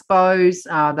then, I suppose.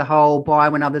 The whole buy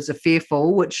when others are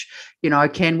fearful, which,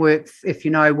 can work if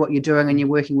you know what you're doing and you're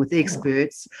working with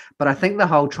experts. But I think the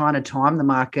whole trying to time the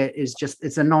market is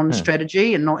it's a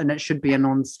non-strategy and it should be a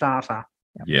non-starter.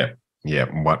 Yeah,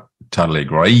 totally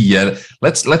agree. Yeah,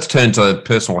 let's turn to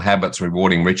personal habits,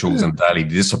 rewarding rituals, and daily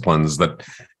disciplines that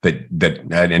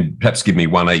and perhaps give me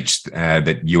one each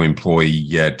that you employ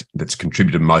that's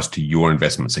contributed most to your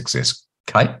investment success.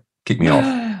 Kate, kick me off.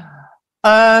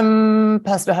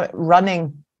 Personal habit,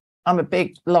 running. I'm a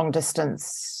big love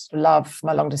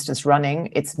my long distance running.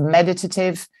 It's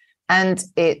meditative and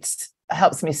it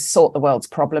helps me sort the world's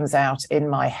problems out in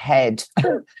my head.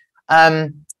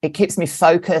 It keeps me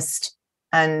focused,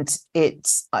 and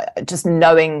it's just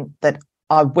knowing that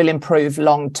I will improve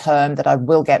long term, that I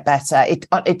will get better.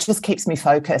 It just keeps me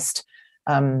focused.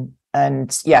 So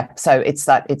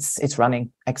it's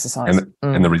running, exercise,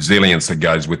 and the resilience that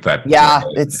goes with that. Yeah,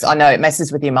 I know it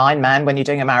messes with your mind, man. When you're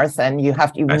doing a marathon, you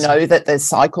know that there's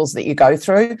cycles that you go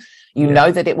through. You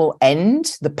know that it will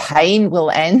end. The pain will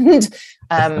end,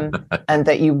 and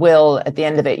that you will, at the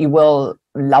end of it, you will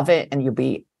love it, and you'll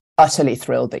be utterly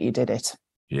thrilled that you did it.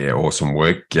 Yeah, awesome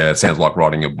work. Sounds like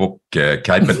writing a book, Kate.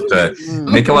 But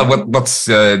Nicola, what's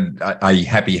a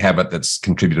happy habit that's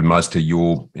contributed most to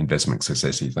your investment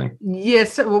success, you think?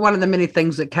 Yes, well, one of the many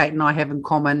things that Kate and I have in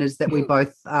common is that we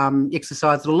both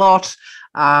exercise a lot.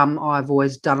 I've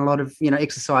always done a lot of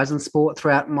exercise and sport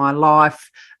throughout my life.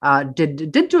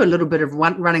 Did do a little bit of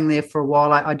running there for a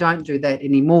while. I don't do that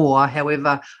anymore.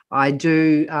 However, I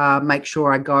do make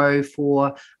sure I go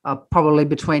for probably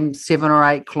between 7 or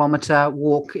 8 kilometre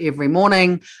walk every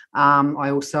morning.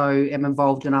 I also am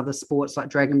involved in other sports like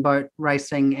dragon boat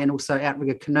racing and also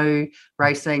outrigger canoe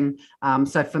racing.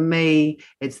 So for me,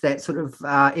 it's that sort of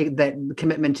that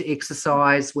commitment to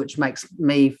exercise, which makes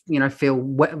me feel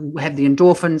have the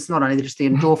endorphins, not only just the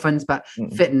endorphins, but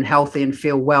fit and healthy and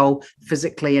feel well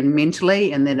physically and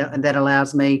mentally, and then that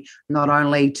allows me not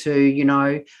only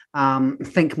to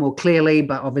think more clearly,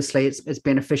 but obviously it's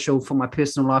beneficial for my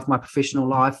personal life, my professional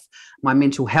life, my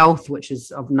mental health, which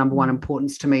is of number one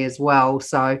importance to me as well.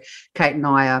 So Kate and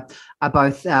I are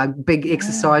both big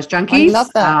exercise junkies. I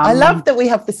love that. I love that we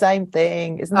have the same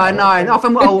thing. Isn't it? I know.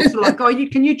 Often we're all like,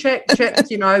 can you chat,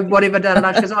 whatever,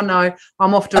 da-da-da. She goes, oh no,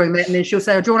 I'm off doing that. And then she'll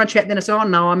say, do you want to chat? Then I say, oh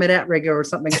no, I'm at outrigger or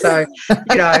something. So,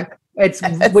 it's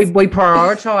we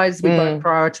prioritize. We both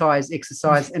prioritize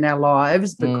exercise in our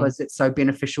lives because it's so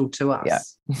beneficial to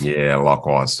us. Yeah,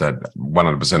 likewise.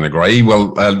 100% agree.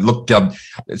 Well, look,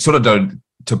 sort of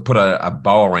to put a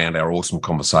bow around our awesome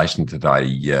conversation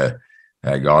today,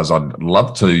 guys, I'd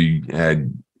love to,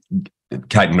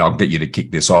 Kate, and I'll get you to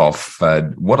kick this off.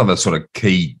 What are the sort of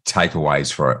key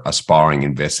takeaways for aspiring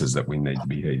investors that we need to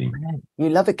be heeding? You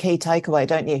love a key takeaway,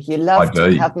 don't you? You love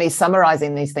to have me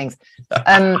summarising these things.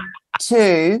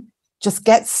 2, just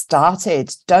get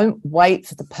started. Don't wait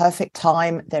for the perfect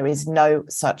time. There is no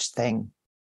such thing.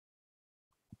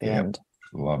 The end.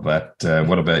 Love that.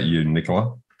 What about you,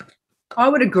 Nicola? I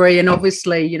would agree. And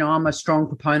obviously, I'm a strong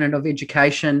proponent of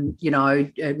education,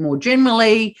 more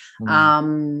generally.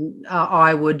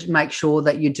 I would make sure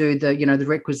that you do the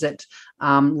requisite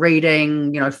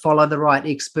reading, follow the right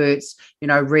experts,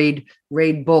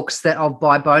 read books that are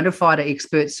by bona fide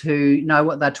experts who know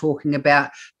what they're talking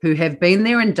about, who have been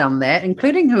there and done that,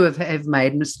 including who have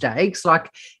made mistakes. Like,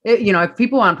 if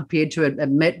people aren't prepared to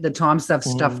admit the times they've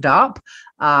stuffed up,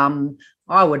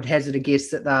 I would hazard a guess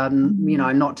that they're,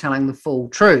 not telling the full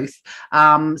truth.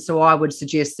 So I would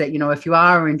suggest that, if you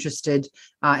are interested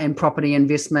in property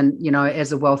investment,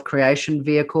 as a wealth creation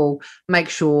vehicle, make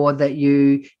sure that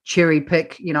you cherry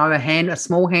pick, a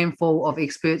small handful of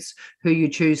experts who you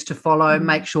choose to follow.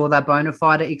 Make sure they're bona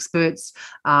fide experts.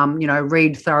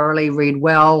 Read thoroughly, read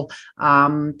well.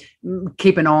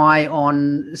 Keep an eye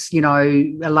on,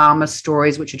 alarmist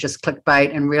stories, which are just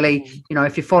clickbait. And really,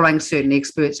 if you're following certain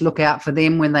experts, look out for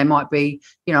them when they might be,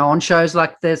 on shows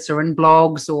like this or in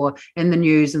blogs or in the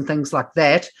news and things like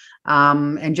that.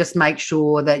 and just make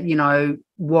sure that,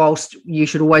 whilst you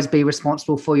should always be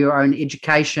responsible for your own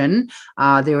education,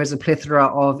 there is a plethora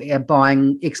of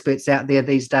buying experts out there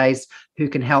these days who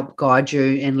can help guide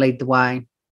you and lead the way.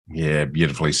 Yeah,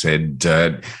 beautifully said.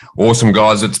 Awesome,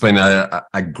 guys. It's been a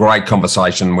great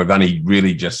conversation. We've only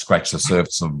really just scratched the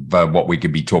surface of what we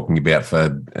could be talking about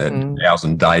for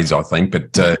 1,000 days, I think.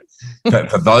 But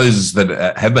for those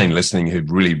that have been listening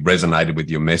who've really resonated with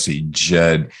your message,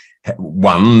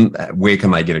 one, where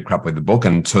can they get a crap with the book?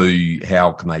 And two,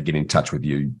 how can they get in touch with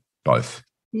you both?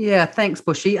 Yeah, thanks,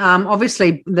 Bushy.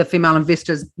 Obviously, the Female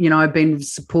Investors, have been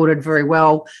supported very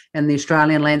well in the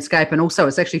Australian landscape, and also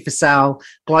it's actually for sale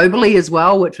globally as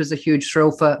well, which was a huge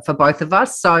thrill for both of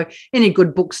us. So any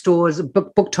good bookstores,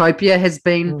 Booktopia has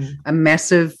been a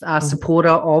massive supporter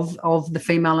of the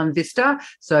Female Investor.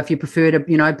 So if you prefer to,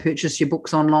 purchase your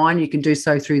books online, you can do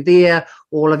so through there.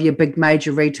 All of your big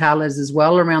major retailers as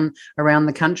well around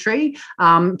the country.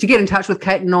 To get in touch with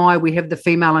Kate and I, we have the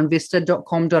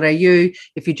femaleinvestor.com.au.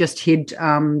 If you just head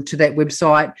to that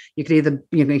website, you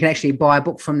can actually buy a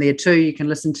book from there too. You can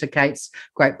listen to Kate's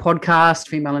great podcast,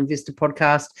 Female Investor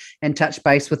Podcast, and touch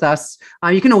base with us.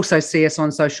 You can also see us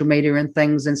on social media and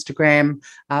things, Instagram,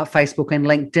 Facebook, and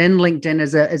LinkedIn.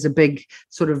 LinkedIn is a big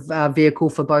sort of vehicle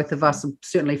for both of us, and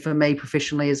certainly for me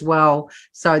professionally as well.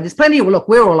 So there's plenty of, look,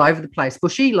 we're all over the place,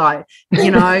 Bushy. It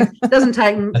doesn't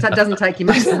take you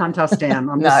much to hunt us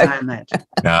down. I'm just saying that.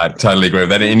 No, I totally agree with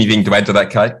that. Anything to add to that,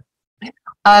 Kate?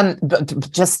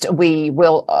 But we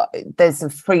will, there's a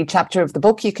free chapter of the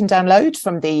book you can download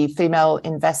from the Female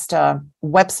Investor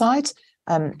website.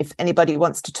 If anybody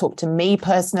wants to talk to me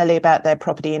personally about their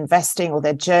property investing or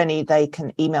their journey, they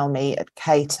can email me at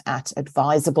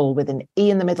kate@advisable with an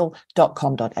E in the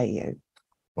middle.com.au.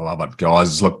 Love it,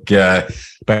 guys. Look, been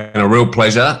a real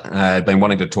pleasure. Been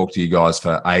wanting to talk to you guys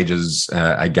for ages.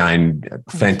 Again,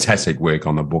 fantastic work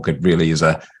on the book. It really is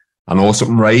an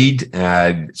awesome read.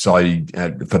 So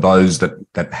for those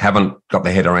that haven't got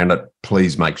their head around it,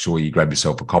 please make sure you grab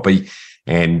yourself a copy.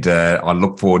 And I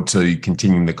look forward to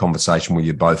continuing the conversation with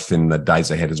you both in the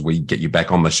days ahead as we get you back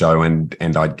on the show and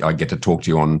I get to talk to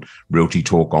you on Realty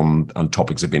Talk on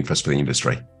topics of interest for the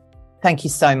industry. Thank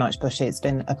you so much, Bushy. It's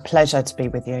been a pleasure to be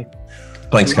with you.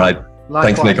 Thanks, Kate. Likewise.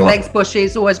 Thanks, Nicola. Thanks, Bushy.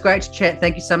 It's always great to chat.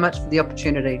 Thank you so much for the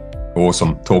opportunity.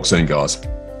 Awesome. Talk soon, guys.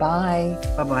 Bye.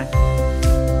 Bye-bye.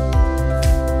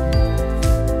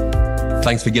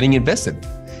 Thanks for getting invested.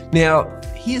 Now,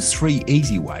 here's 3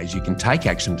 easy ways you can take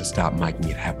action to start making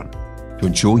it happen, to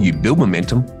ensure you build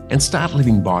momentum and start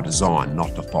living by design,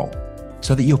 not default,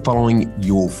 so that you're following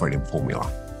your freedom formula.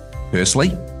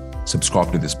 Firstly,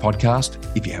 subscribe to this podcast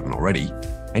if you haven't already,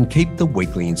 and keep the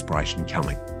weekly inspiration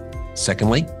coming.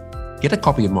 Secondly, get a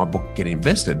copy of my book, Get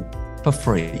Invested, for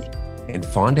free, and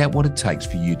find out what it takes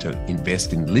for you to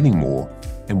invest in living more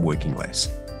and working less.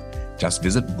 Just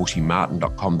visit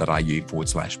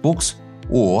bushymartin.com.au/books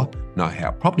or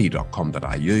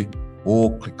knowhowproperty.com.au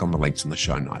or click on the links in the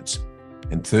show notes.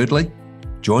 And thirdly,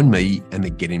 join me and the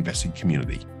Get Invested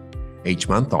community. Each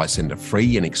month, I send a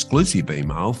free and exclusive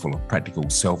email full of practical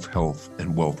self-help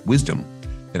and wealth wisdom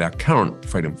that our current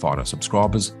Freedom Fighter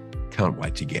subscribers can't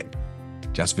wait to get.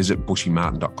 Just visit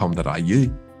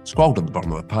bushymartin.com.au, scroll to the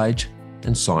bottom of the page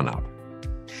and sign up.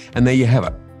 And there you have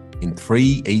it. In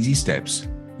 3 easy steps,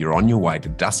 you're on your way to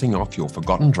dusting off your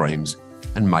forgotten dreams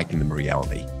and making them a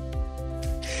reality.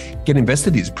 Get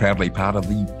Invested is proudly part of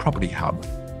the Property Hub,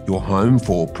 your home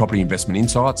for property investment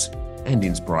insights and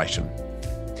inspiration.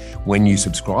 When you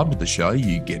subscribe to the show,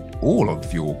 you get all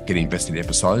of your Get Invested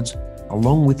episodes,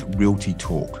 along with Realty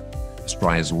Talk,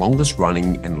 Australia's longest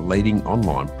running and leading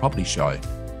online property show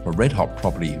for red-hot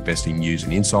property investing news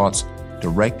and insights,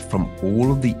 direct from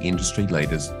all of the industry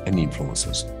leaders and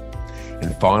influencers.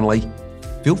 And finally,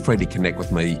 feel free to connect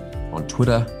with me on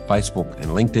Twitter, Facebook, and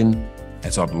LinkedIn,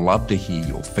 as I'd love to hear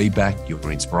your feedback,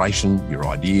 your inspiration, your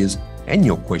ideas, and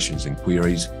your questions and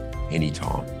queries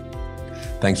anytime.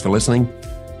 Thanks for listening.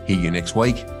 Hear you next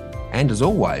week. And as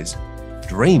always,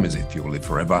 dream as if you'll live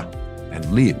forever and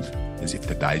live as if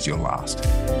the day's your last.